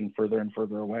drifting further and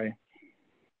further away.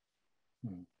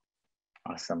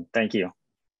 Awesome. Thank you.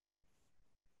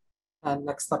 And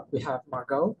next up, we have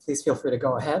Margot. Please feel free to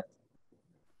go ahead.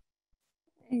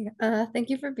 Hey, thank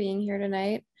you for being here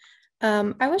tonight.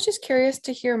 I was just curious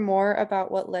to hear more about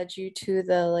what led you to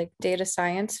the data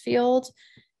science field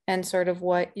and sort of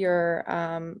what your,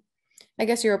 I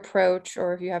guess your approach,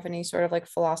 or if you have any sort of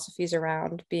philosophies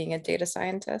around being a data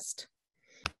scientist.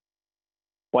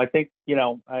 Well, I think, you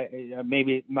know,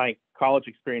 maybe my college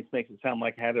experience makes it sound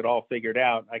like I had it all figured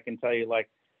out. I can tell you,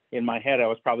 in my head, I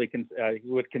was probably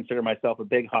would consider myself a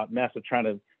big hot mess of trying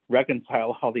to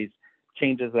reconcile all these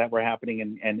changes that were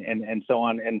happening and so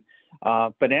on. And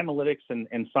but analytics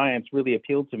and science really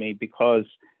appealed to me because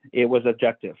it was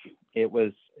objective. It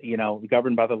was, you know,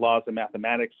 governed by the laws of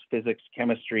mathematics, physics,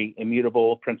 chemistry,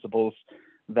 immutable principles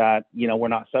that, you know, were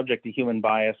not subject to human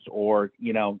bias or,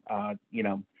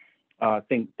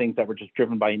 things that were just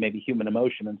driven by maybe human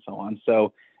emotion and so on.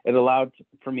 So it allowed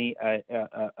for me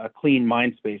a clean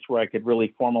mind space where I could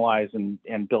really formalize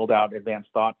and build out advanced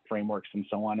thought frameworks and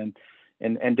so on.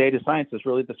 And data science is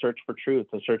really the search for truth,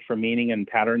 the search for meaning and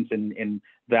patterns in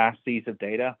vast seas of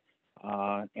data.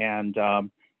 And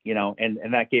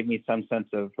that gave me some sense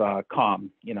of calm.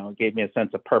 You know, it gave me a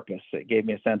sense of purpose. It gave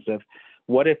me a sense of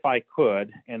what if I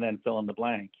could, and then fill in the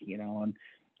blank, you know.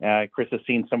 And Chris has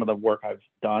seen some of the work I've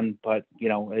done, but, you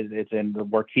know, it's in the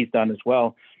work he's done as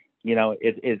well. You know,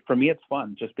 for me, it's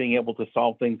fun just being able to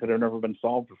solve things that have never been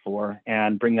solved before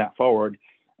and bring that forward.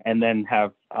 And then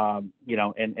have,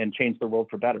 and change the world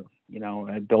for better. You know,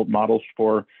 I built models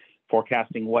for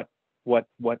forecasting what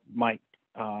might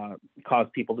cause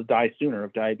people to die sooner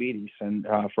of diabetes, and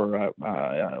for a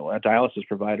dialysis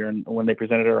provider. And when they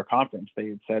presented at our conference, they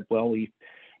had said, well, we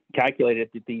calculated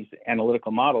that these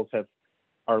analytical models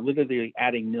are literally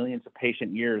adding millions of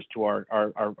patient years to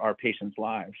our patients'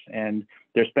 lives. And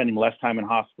they're spending less time in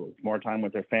hospitals, more time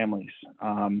with their families,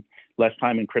 less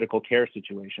time in critical care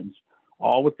situations,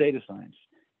 all with data science.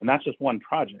 And that's just one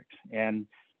project. And,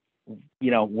 you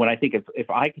know, when I think if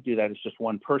I could do that as just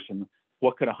one person,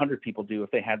 what could 100 people do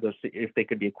if they had those, if they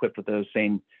could be equipped with those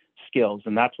same skills?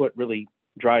 And that's what really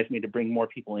drives me to bring more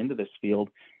people into this field,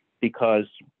 because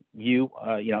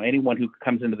anyone who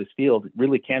comes into this field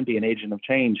really can be an agent of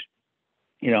change,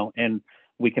 and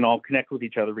we can all connect with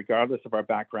each other regardless of our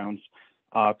backgrounds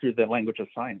through the language of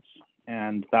science.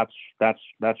 And that's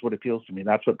what appeals to me.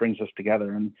 That's what brings us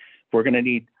together. And we're going to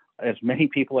need as many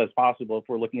people as possible if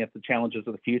we're looking at the challenges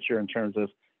of the future in terms of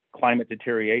climate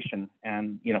deterioration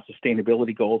and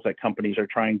sustainability goals that companies are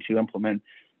trying to implement.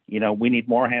 We need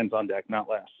more hands on deck, not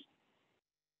less.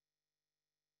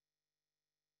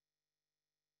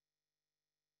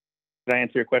 Did I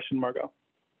answer your question, Margot?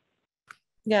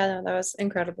 Yeah, no, that was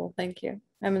incredible. Thank you.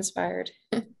 I'm inspired.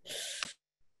 Thank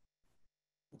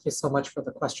you so much for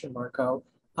the question, Margot.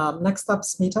 Next up,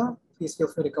 Smita, please feel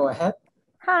free to go ahead.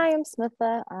 Hi, I'm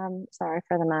Smitha. Sorry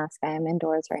for the mask. I am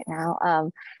indoors right now.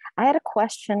 I had a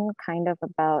question kind of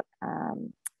about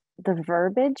the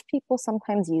verbiage people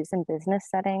sometimes use in business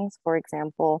settings. For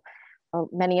example,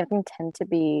 many of them tend to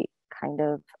be kind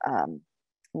of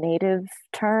native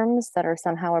terms that are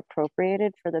somehow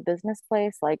appropriated for the business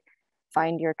place, like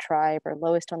find your tribe or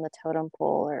lowest on the totem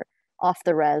pole or off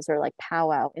the res or like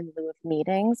powwow in lieu of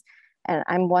meetings. And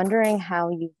I'm wondering how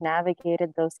you've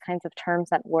navigated those kinds of terms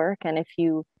at work, and if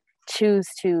you choose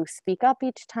to speak up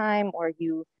each time or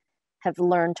you have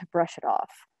learned to brush it off.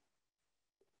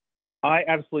 I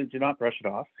absolutely do not brush it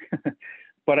off,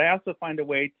 but I also find a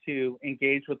way to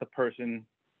engage with the person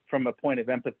from a point of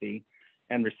empathy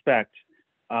and respect.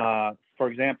 For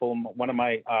example, one of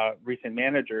my recent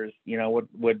managers,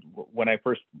 would when I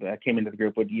first came into the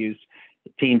group, would use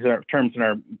terms in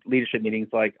our leadership meetings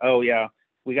like, "Oh yeah,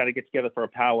 we got to get together for a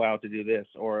powwow to do this,"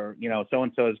 or so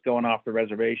and so is going off the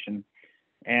reservation,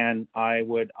 and I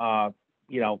would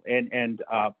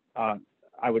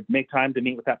I would make time to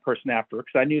meet with that person after,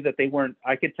 because I knew that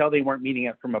I could tell they weren't meeting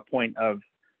it from a point of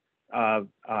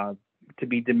to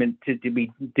be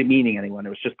demeaning anyone. It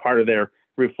was just part of their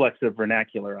reflexive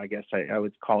vernacular, I guess I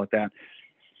would call it that.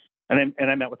 And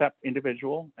I met with that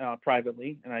individual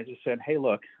privately, and I just said, "Hey,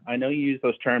 look, I know you use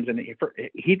those terms," and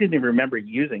he didn't even remember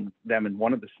using them in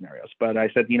one of the scenarios. But I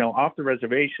said, off the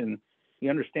reservation, you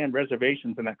understand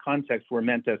reservations in that context were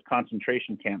meant as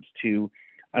concentration camps to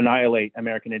annihilate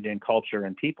American Indian culture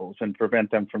and peoples and prevent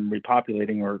them from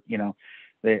repopulating, or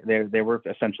they were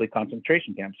essentially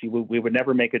concentration camps. We would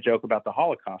never make a joke about the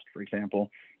Holocaust, for example,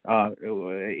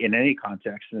 in any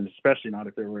context, and especially not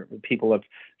if there were people of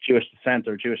Jewish descent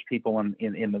or Jewish people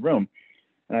in the room.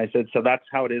 And I said, so that's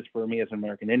how it is for me as an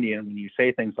American Indian. When you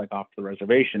say things like off the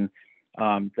reservation,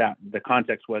 that the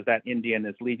context was that Indian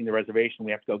is leaving the reservation.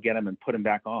 We have to go get him and put him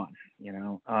back on,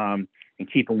 and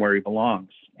keep him where he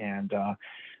belongs. And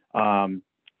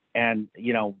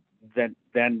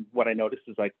then what I noticed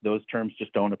is like those terms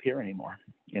just don't appear anymore,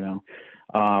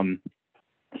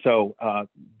 So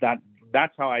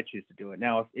that's how I choose to do it.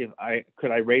 Now, if I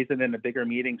raise it in a bigger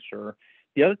meeting, sure.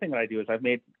 The other thing that I do is I've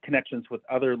made connections with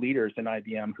other leaders in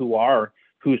IBM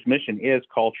whose mission is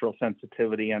cultural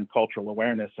sensitivity and cultural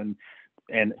awareness, and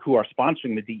who are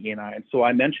sponsoring the DE&I. And so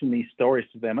I mention these stories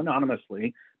to them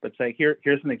anonymously, but say,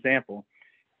 here's an example.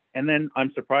 And then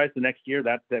I'm surprised the next year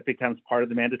that becomes part of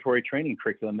the mandatory training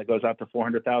curriculum that goes out to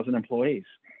 400,000 employees.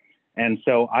 And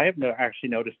so I have actually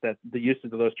noticed that the use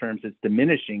of those terms is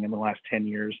diminishing in the last 10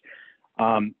 years.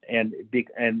 And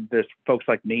there's folks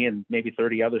like me and maybe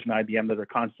 30 others in IBM that are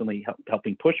constantly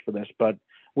helping push for this. But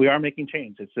we are making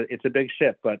change. It's a big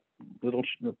ship, but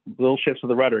little shifts of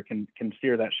the rudder can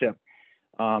steer that ship.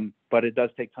 But it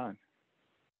does take time.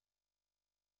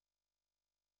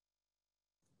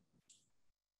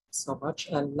 So much.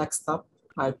 And next up,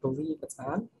 I believe it's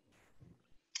Anne.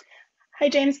 Hi,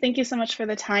 James. Thank you so much for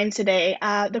the time today.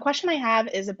 The question I have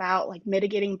is about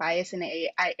mitigating bias in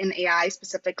AI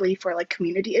specifically for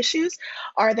community issues.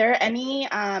 Are there any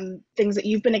things that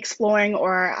you've been exploring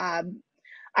or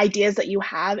ideas that you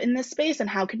have in this space, and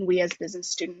how can we as business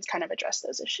students kind of address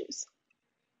those issues?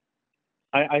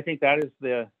 I think that is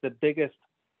the biggest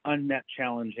unmet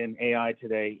challenge in AI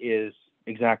today is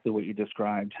exactly what you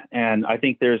described. And I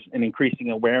think there's an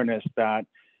increasing awareness that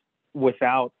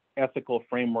without ethical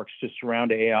frameworks to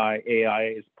surround AI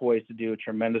is poised to do a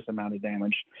tremendous amount of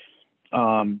damage.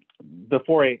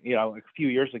 Before, a few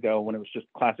years ago, when it was just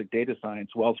classic data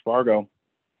science, Wells Fargo,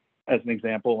 as an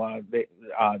example, they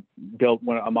built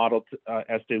a model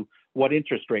as to what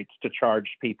interest rates to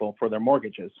charge people for their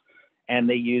mortgages. And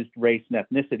they used race and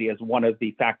ethnicity as one of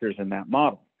the factors in that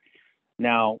model.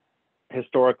 Now,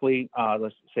 historically,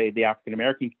 let's say the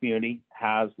African-American community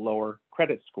has lower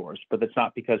credit scores, but that's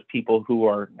not because people who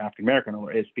are African-American,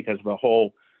 it's because of a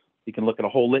whole You can look at a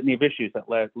whole litany of issues that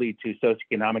lead to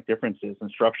socioeconomic differences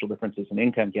and structural differences and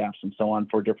income gaps and so on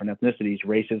for different ethnicities,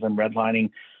 racism,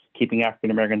 redlining, keeping African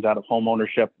Americans out of home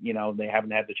ownership. You know, they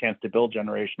haven't had the chance to build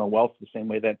generational wealth the same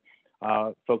way that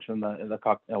folks in the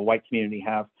white community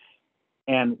have.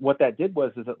 And what that did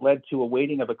was it led to a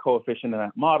weighting of a coefficient in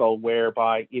that model,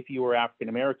 whereby if you were African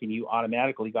American, you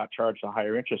automatically got charged a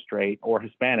higher interest rate, or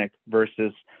Hispanic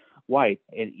versus white,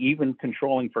 and even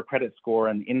controlling for credit score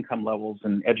and income levels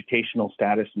and educational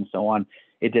status and so on.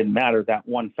 It didn't matter. That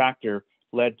one factor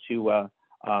led to a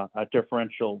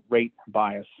differential rate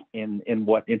bias in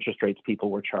what interest rates people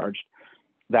were charged.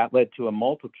 That led to a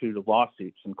multitude of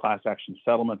lawsuits and class action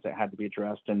settlements that had to be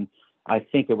addressed. And I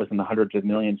think it was in the hundreds of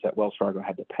millions that Wells Fargo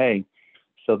had to pay.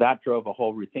 So that drove a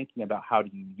whole rethinking about how do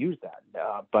you use that.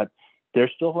 But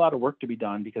there's still a lot of work to be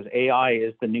done, because AI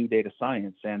is the new data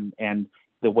science, and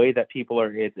the way that people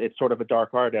are, it's sort of a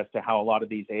dark art as to how a lot of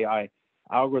these AI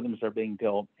algorithms are being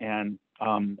built. And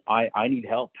I need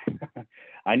help.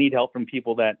 I need help from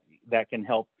people that can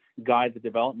help guide the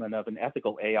development of an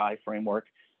ethical AI framework,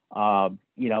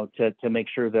 you know, to make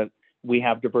sure that we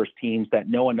have diverse teams that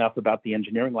know enough about the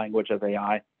engineering language of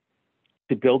AI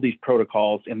to build these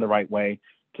protocols in the right way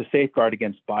to safeguard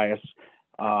against bias.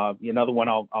 Another one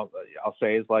I'll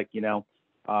say is, like, you know,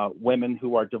 women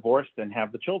who are divorced and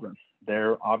have the children.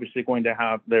 They're obviously going to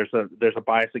have, there's a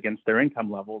bias against their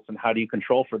income levels, and how do you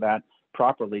control for that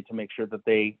properly to make sure that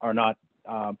they are not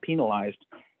penalized,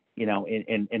 you know,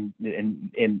 in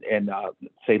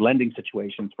say lending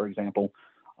situations, for example,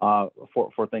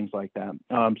 for things like that.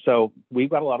 So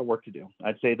we've got a lot of work to do.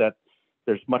 I'd say that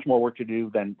there's much more work to do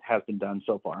than has been done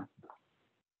so far.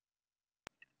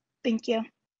 Thank you.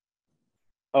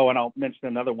 Oh, and I'll mention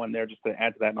another one there just to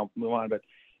add to that, and I'll move on. But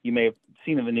you may have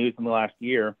seen in the news in the last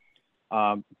year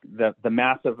the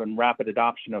massive and rapid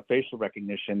adoption of facial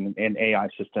recognition in AI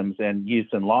systems and use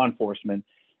in law enforcement.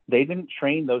 They didn't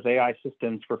train those AI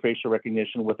systems for facial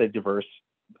recognition with a diverse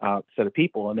set of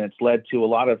people, and it's led to a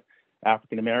lot of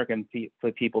African American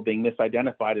people being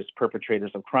misidentified as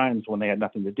perpetrators of crimes when they had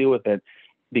nothing to do with it,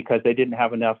 because they didn't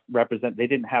have enough they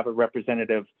didn't have a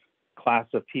representative class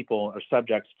of people or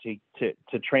subjects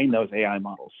to train those AI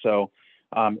models. So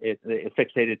it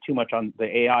fixated too much on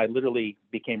the AI, literally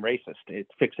became racist. It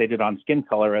fixated on skin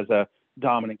color as a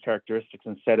dominant characteristic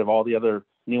instead of all the other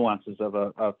nuances of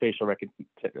a facial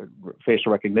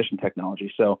recognition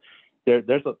technology. So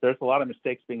there's a lot of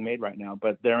mistakes being made right now,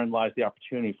 but therein lies the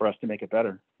opportunity for us to make it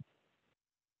better.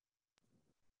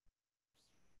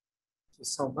 Thank you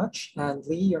so much. And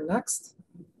Lee, you're next.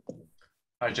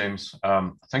 Hi, James.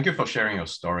 Thank you for sharing your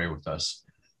story with us.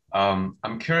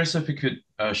 I'm curious if you could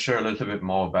share a little bit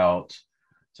more about,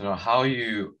 you know, how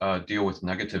you deal with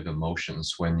negative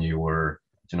emotions when you were,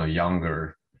 you know,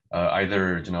 younger,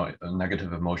 either, you know,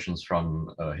 negative emotions from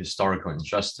historical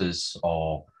injustice,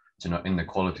 or, you know,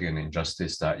 inequality and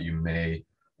injustice that you may,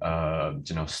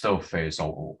 you know, still face,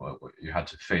 or you had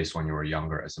to face when you were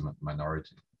younger as a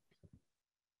minority.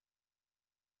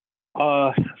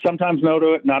 Sometimes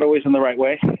not always in the right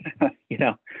way, you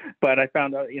know, but I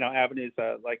found, you know, avenues,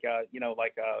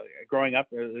 growing up,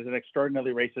 there's an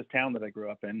extraordinarily racist town that I grew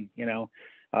up in. You know,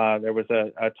 there was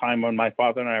a time when my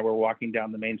father and I were walking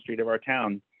down the main street of our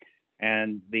town,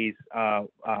 and these, I'll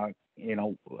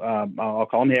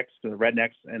call them hicks, the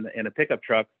rednecks, in a pickup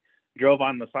truck drove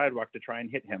on the sidewalk to try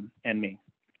and hit him and me,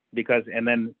 and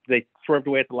then they swerved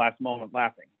away at the last moment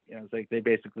laughing. You know, it's like they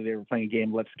were playing a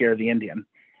game, let's scare the Indian.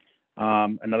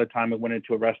 Another time I went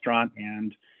into a restaurant,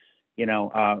 and, you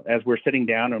know, as we're sitting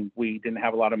down, and we didn't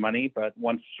have a lot of money, but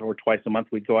once or twice a month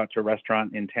we'd go out to a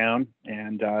restaurant in town.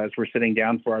 And as we're sitting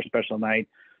down for our special night,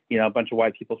 you know, a bunch of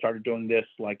white people started doing this,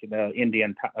 like the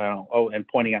Indian, and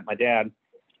pointing at my dad,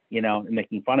 you know, and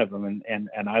making fun of him.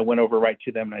 And I went over right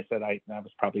to them, and I said, I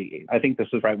think this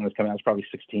was right when it was coming out, I was probably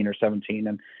 16 or 17,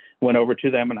 and went over to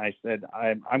them, and I said,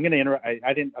 I'm going to interrupt.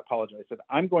 I didn't apologize. I said,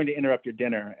 I'm going to interrupt your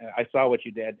dinner. I saw what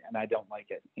you did, and I don't like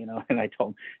it, you know, and I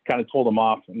kind of told them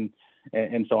off, and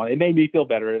so on. It made me feel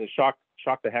better. It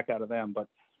shocked the heck out of them. But,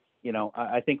 you know,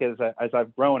 I think as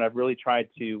I've grown, I've really tried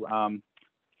to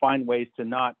find ways to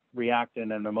not react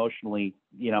in an emotionally,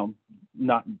 you know,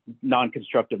 not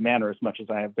non-constructive manner, as much as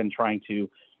I have been trying to,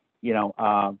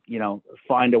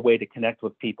 find a way to connect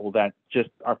with people that just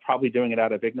are probably doing it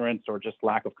out of ignorance or just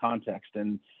lack of context,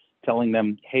 and telling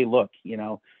them, hey, look, you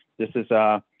know, this is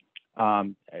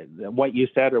what you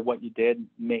said or what you did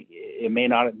may or may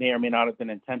not have been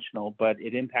intentional, but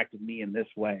it impacted me in this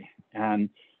way. And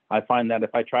I find that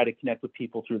if I try to connect with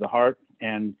people through the heart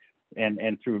and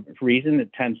through reason,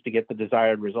 it tends to get the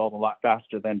desired result a lot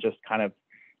faster than just kind of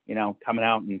coming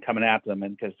out and coming at them.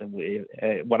 And because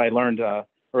what I learned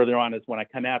earlier on is when I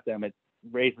come at them, it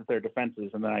raises their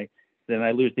defenses, and then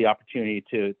I lose the opportunity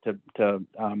to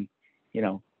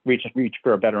reach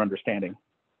for a better understanding.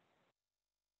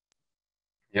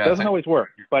 Yeah, it doesn't always work,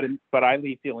 but I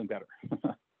leave feeling better.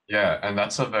 Yeah, and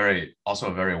that's also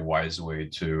a very wise way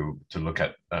to look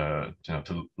at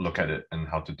to look at it and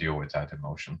how to deal with that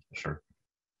emotion. Sure.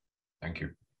 Thank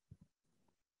you.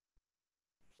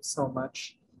 So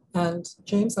much. And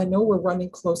James, I know we're running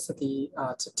close to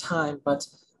to time, but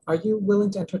are you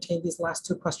willing to entertain these last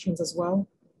two questions as well?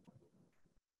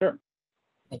 Sure.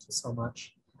 Thank you so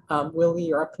much. Willie,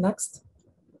 you're up next.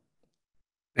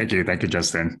 Thank you,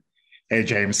 Justin. Hey,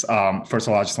 James. First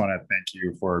of all, I just want to thank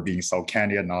you for being so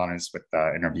candid and honest with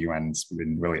the interview, and it's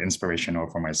been really inspirational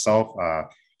for myself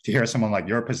to hear someone like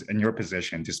in your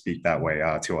position to speak that way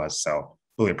to us. So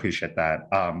really appreciate that.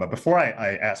 But before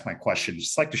I ask my question,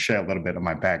 just like to share a little bit of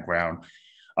my background.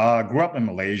 Grew up in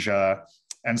Malaysia,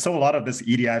 and so a lot of this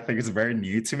EDI thing is very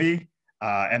new to me,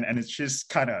 and it's just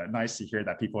kind of nice to hear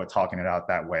that people are talking it out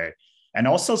that way. And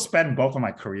also spent both of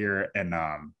my career in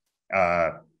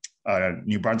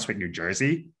New Brunswick, New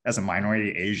Jersey, as a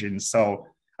minority Asian. So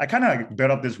I kind of built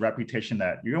up this reputation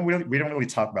that we don't really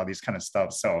talk about these kind of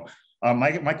stuff. So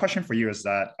my question for you is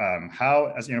that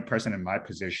how, as a person in my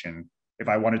position, if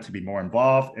I wanted to be more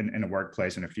involved in the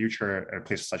workplace in the future, at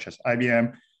places such as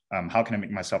IBM, how can I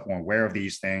make myself more aware of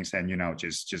these things and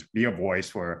just be a voice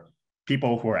for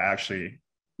people who are actually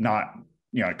not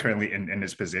currently in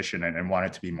this position and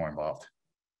wanted to be more involved?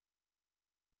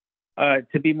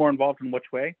 To be more involved in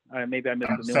which way? Maybe I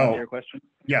missed the nuance of your question.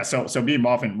 Yeah, so be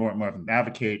involved in more of an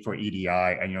advocate for EDI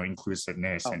and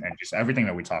inclusiveness and just everything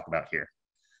that we talk about here.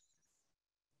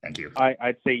 Thank you.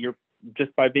 I'd say you're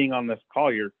just by being on this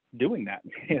call, you're doing that.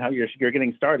 You're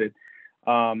getting started.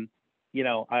 I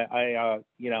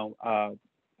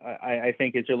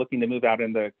think as you're looking to move out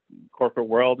in the corporate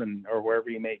world or wherever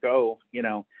you may go,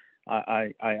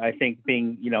 I think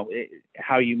being,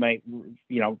 how you might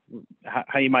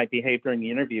behave during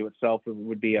the interview itself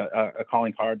would be a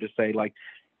calling card to say like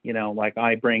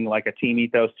I bring like a team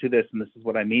ethos to this, and this is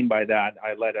what I mean by that.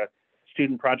 I led a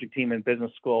student project team in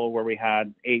business school where we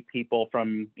had 8 people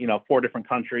from 4 different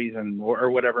countries or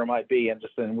whatever it might be, and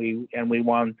we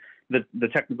won the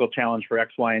technical challenge for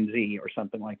X, Y, and Z or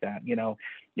something like that.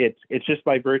 It's just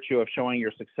by virtue of showing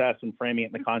your success and framing it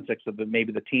in the context of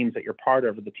maybe the teams that you're part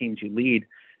of or the teams you lead,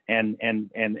 and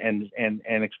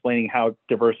explaining how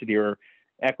diversity or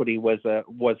equity was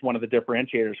one of the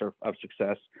differentiators of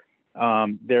success.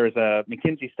 There's a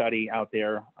McKinsey study out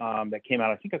there that came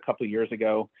out I think a couple of years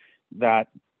ago that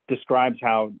describes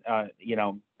how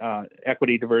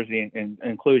equity, diversity, and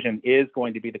inclusion is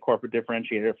going to be the corporate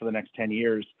differentiator for the next 10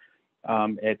 years.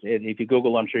 If you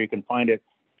Google, I'm sure you can find it.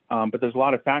 But there's a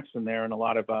lot of facts in there and a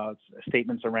lot of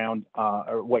statements around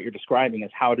what you're describing as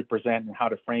how to present and how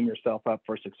to frame yourself up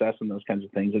for success and those kinds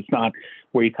of things. It's not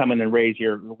where you come in and wave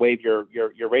your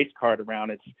race card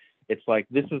around. It's like,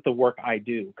 this is the work I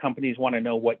do. Companies want to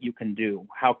know what you can do.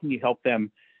 How can you help them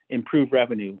improve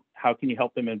revenue? How can you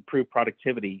help them improve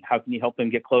productivity? How can you help them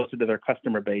get closer to their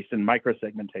customer base and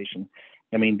micro-segmentation?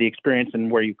 I mean, the experience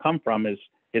and where you come from is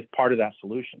part of that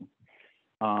solution.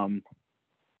 And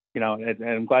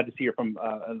I'm glad to see you're from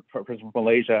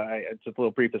Malaysia. Just a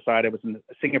little brief aside, I was in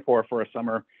Singapore for a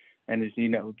summer. And as you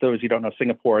know, those who don't know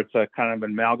Singapore, it's a kind of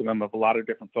an amalgam of a lot of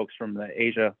different folks from the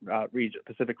Asia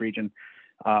Pacific region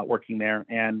working there.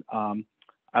 And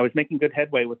I was making good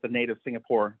headway with the native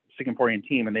Singaporean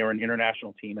team, and they were an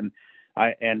international team. And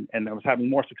I was having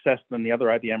more success than the other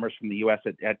IBMers from the US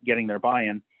at getting their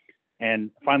buy-in.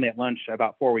 And finally at lunch,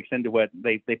 about 4 weeks into it,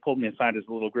 they pulled me aside as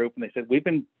a little group and they said, "We've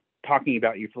been talking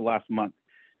about you for the last month.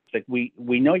 It's like,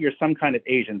 we know you're some kind of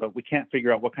Asian, but we can't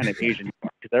figure out what kind of Asian you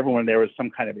are, because everyone there was some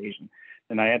kind of Asian."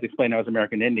 And I had to explain I was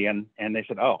American Indian, and they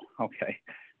said, "Oh, okay,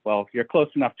 well, you're close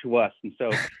enough to us." And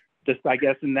so just, I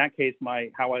guess in that case,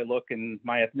 how I look and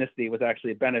my ethnicity was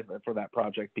actually a benefit for that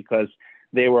project, because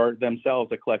they were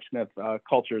themselves a collection of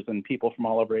cultures and people from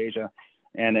all over Asia.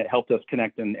 And it helped us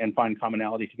connect and find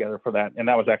commonality together for that. And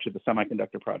that was actually the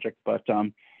semiconductor project. But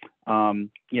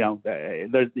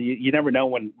you never know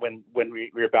when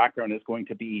your background is going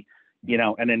to be,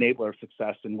 an enabler of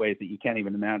success in ways that you can't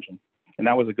even imagine. And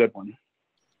that was a good one.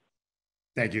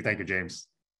 Thank you, James.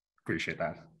 Appreciate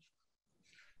that.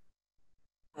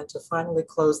 And to finally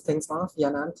close things off,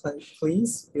 Yanan,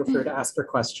 please feel free to ask your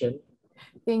question.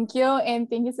 Thank you, and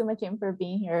thank you so much, Jim, for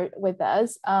being here with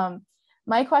us.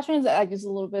 My question is just a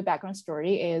little bit background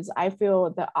story is I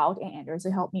feel the Alt and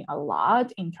Anderson helped me a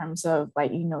lot in terms of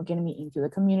like, getting me into the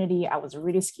community. I was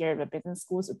really scared of business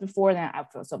schools before, then I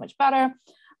feel so much better.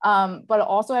 But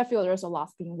also I feel there's a lot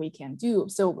of things we can do.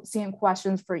 So same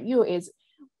questions for you is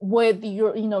with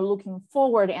your, looking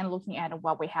forward and looking at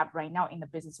what we have right now in the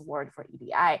business world for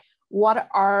EDI, what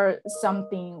are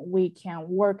something we can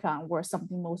work on or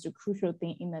something most crucial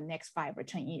thing in the next 5 or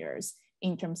 10 years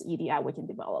in terms of EDI we can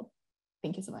develop?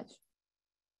 Thank you so much.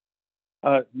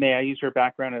 May I use your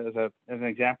background as an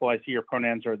example? I see your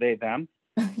pronouns are they, them.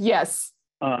 Yes.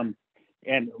 And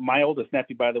my oldest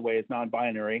nephew, by the way, is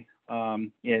non-binary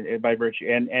by virtue.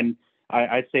 And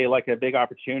I'd say like a big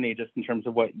opportunity just in terms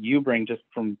of what you bring just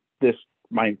from this,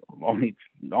 my only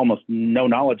almost no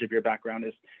knowledge of your background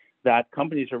is that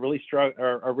companies are really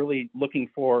are really looking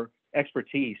for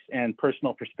expertise and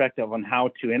personal perspective on how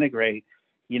to integrate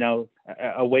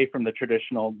away from the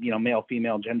traditional,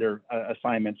 male-female gender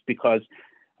assignments, because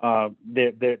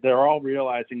they're all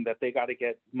realizing that they got to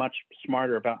get much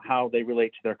smarter about how they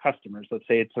relate to their customers. Let's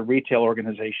say it's a retail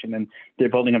organization and they're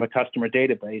building up a customer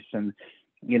database, and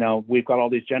we've got all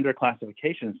these gender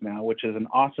classifications now, which is an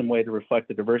awesome way to reflect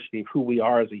the diversity of who we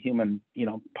are as a human,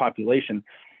 population.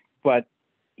 But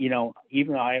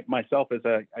even I myself as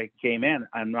a gay man,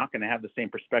 I'm not going to have the same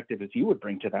perspective as you would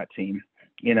bring to that team,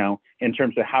 in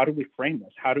terms of how do we frame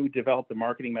this? How do we develop the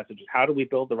marketing messages? How do we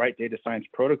build the right data science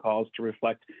protocols to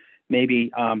reflect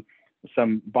maybe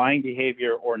some buying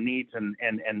behavior or needs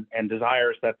and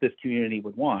desires that this community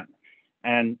would want?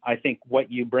 And I think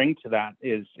what you bring to that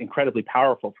is incredibly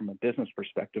powerful from a business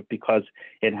perspective, because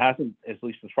it hasn't, at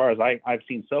least as far as I've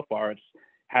seen so far, it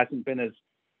hasn't been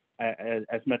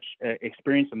as much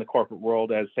experience in the corporate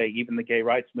world as, say, even the gay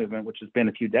rights movement, which has been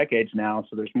a few decades now.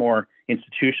 So there's more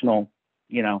institutional,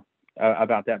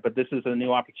 about that. But this is a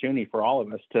new opportunity for all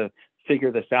of us to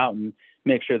figure this out and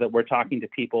make sure that we're talking to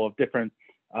people of different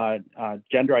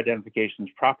gender identifications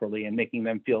properly and making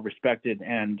them feel respected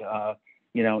and,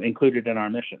 included in our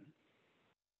mission.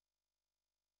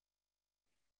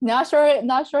 Not sure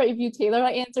if you tailor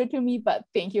an answer to me, but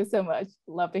thank you so much.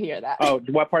 Love to hear that. Oh,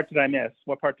 what part did I miss?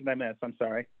 I'm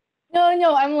sorry.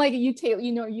 No, I'm like you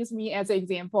use me as an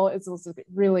example. It's also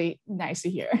really nice to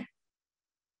hear.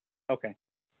 Okay.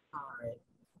 All right.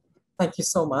 Thank you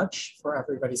so much for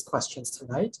everybody's questions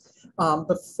tonight.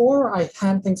 Before I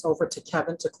hand things over to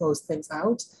Kevin to close things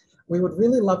out, we would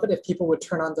really love it if people would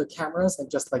turn on their cameras and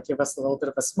just like give us a little bit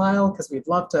of a smile, because we'd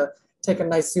love to take a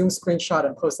nice Zoom screenshot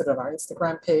and post it on our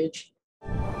Instagram page.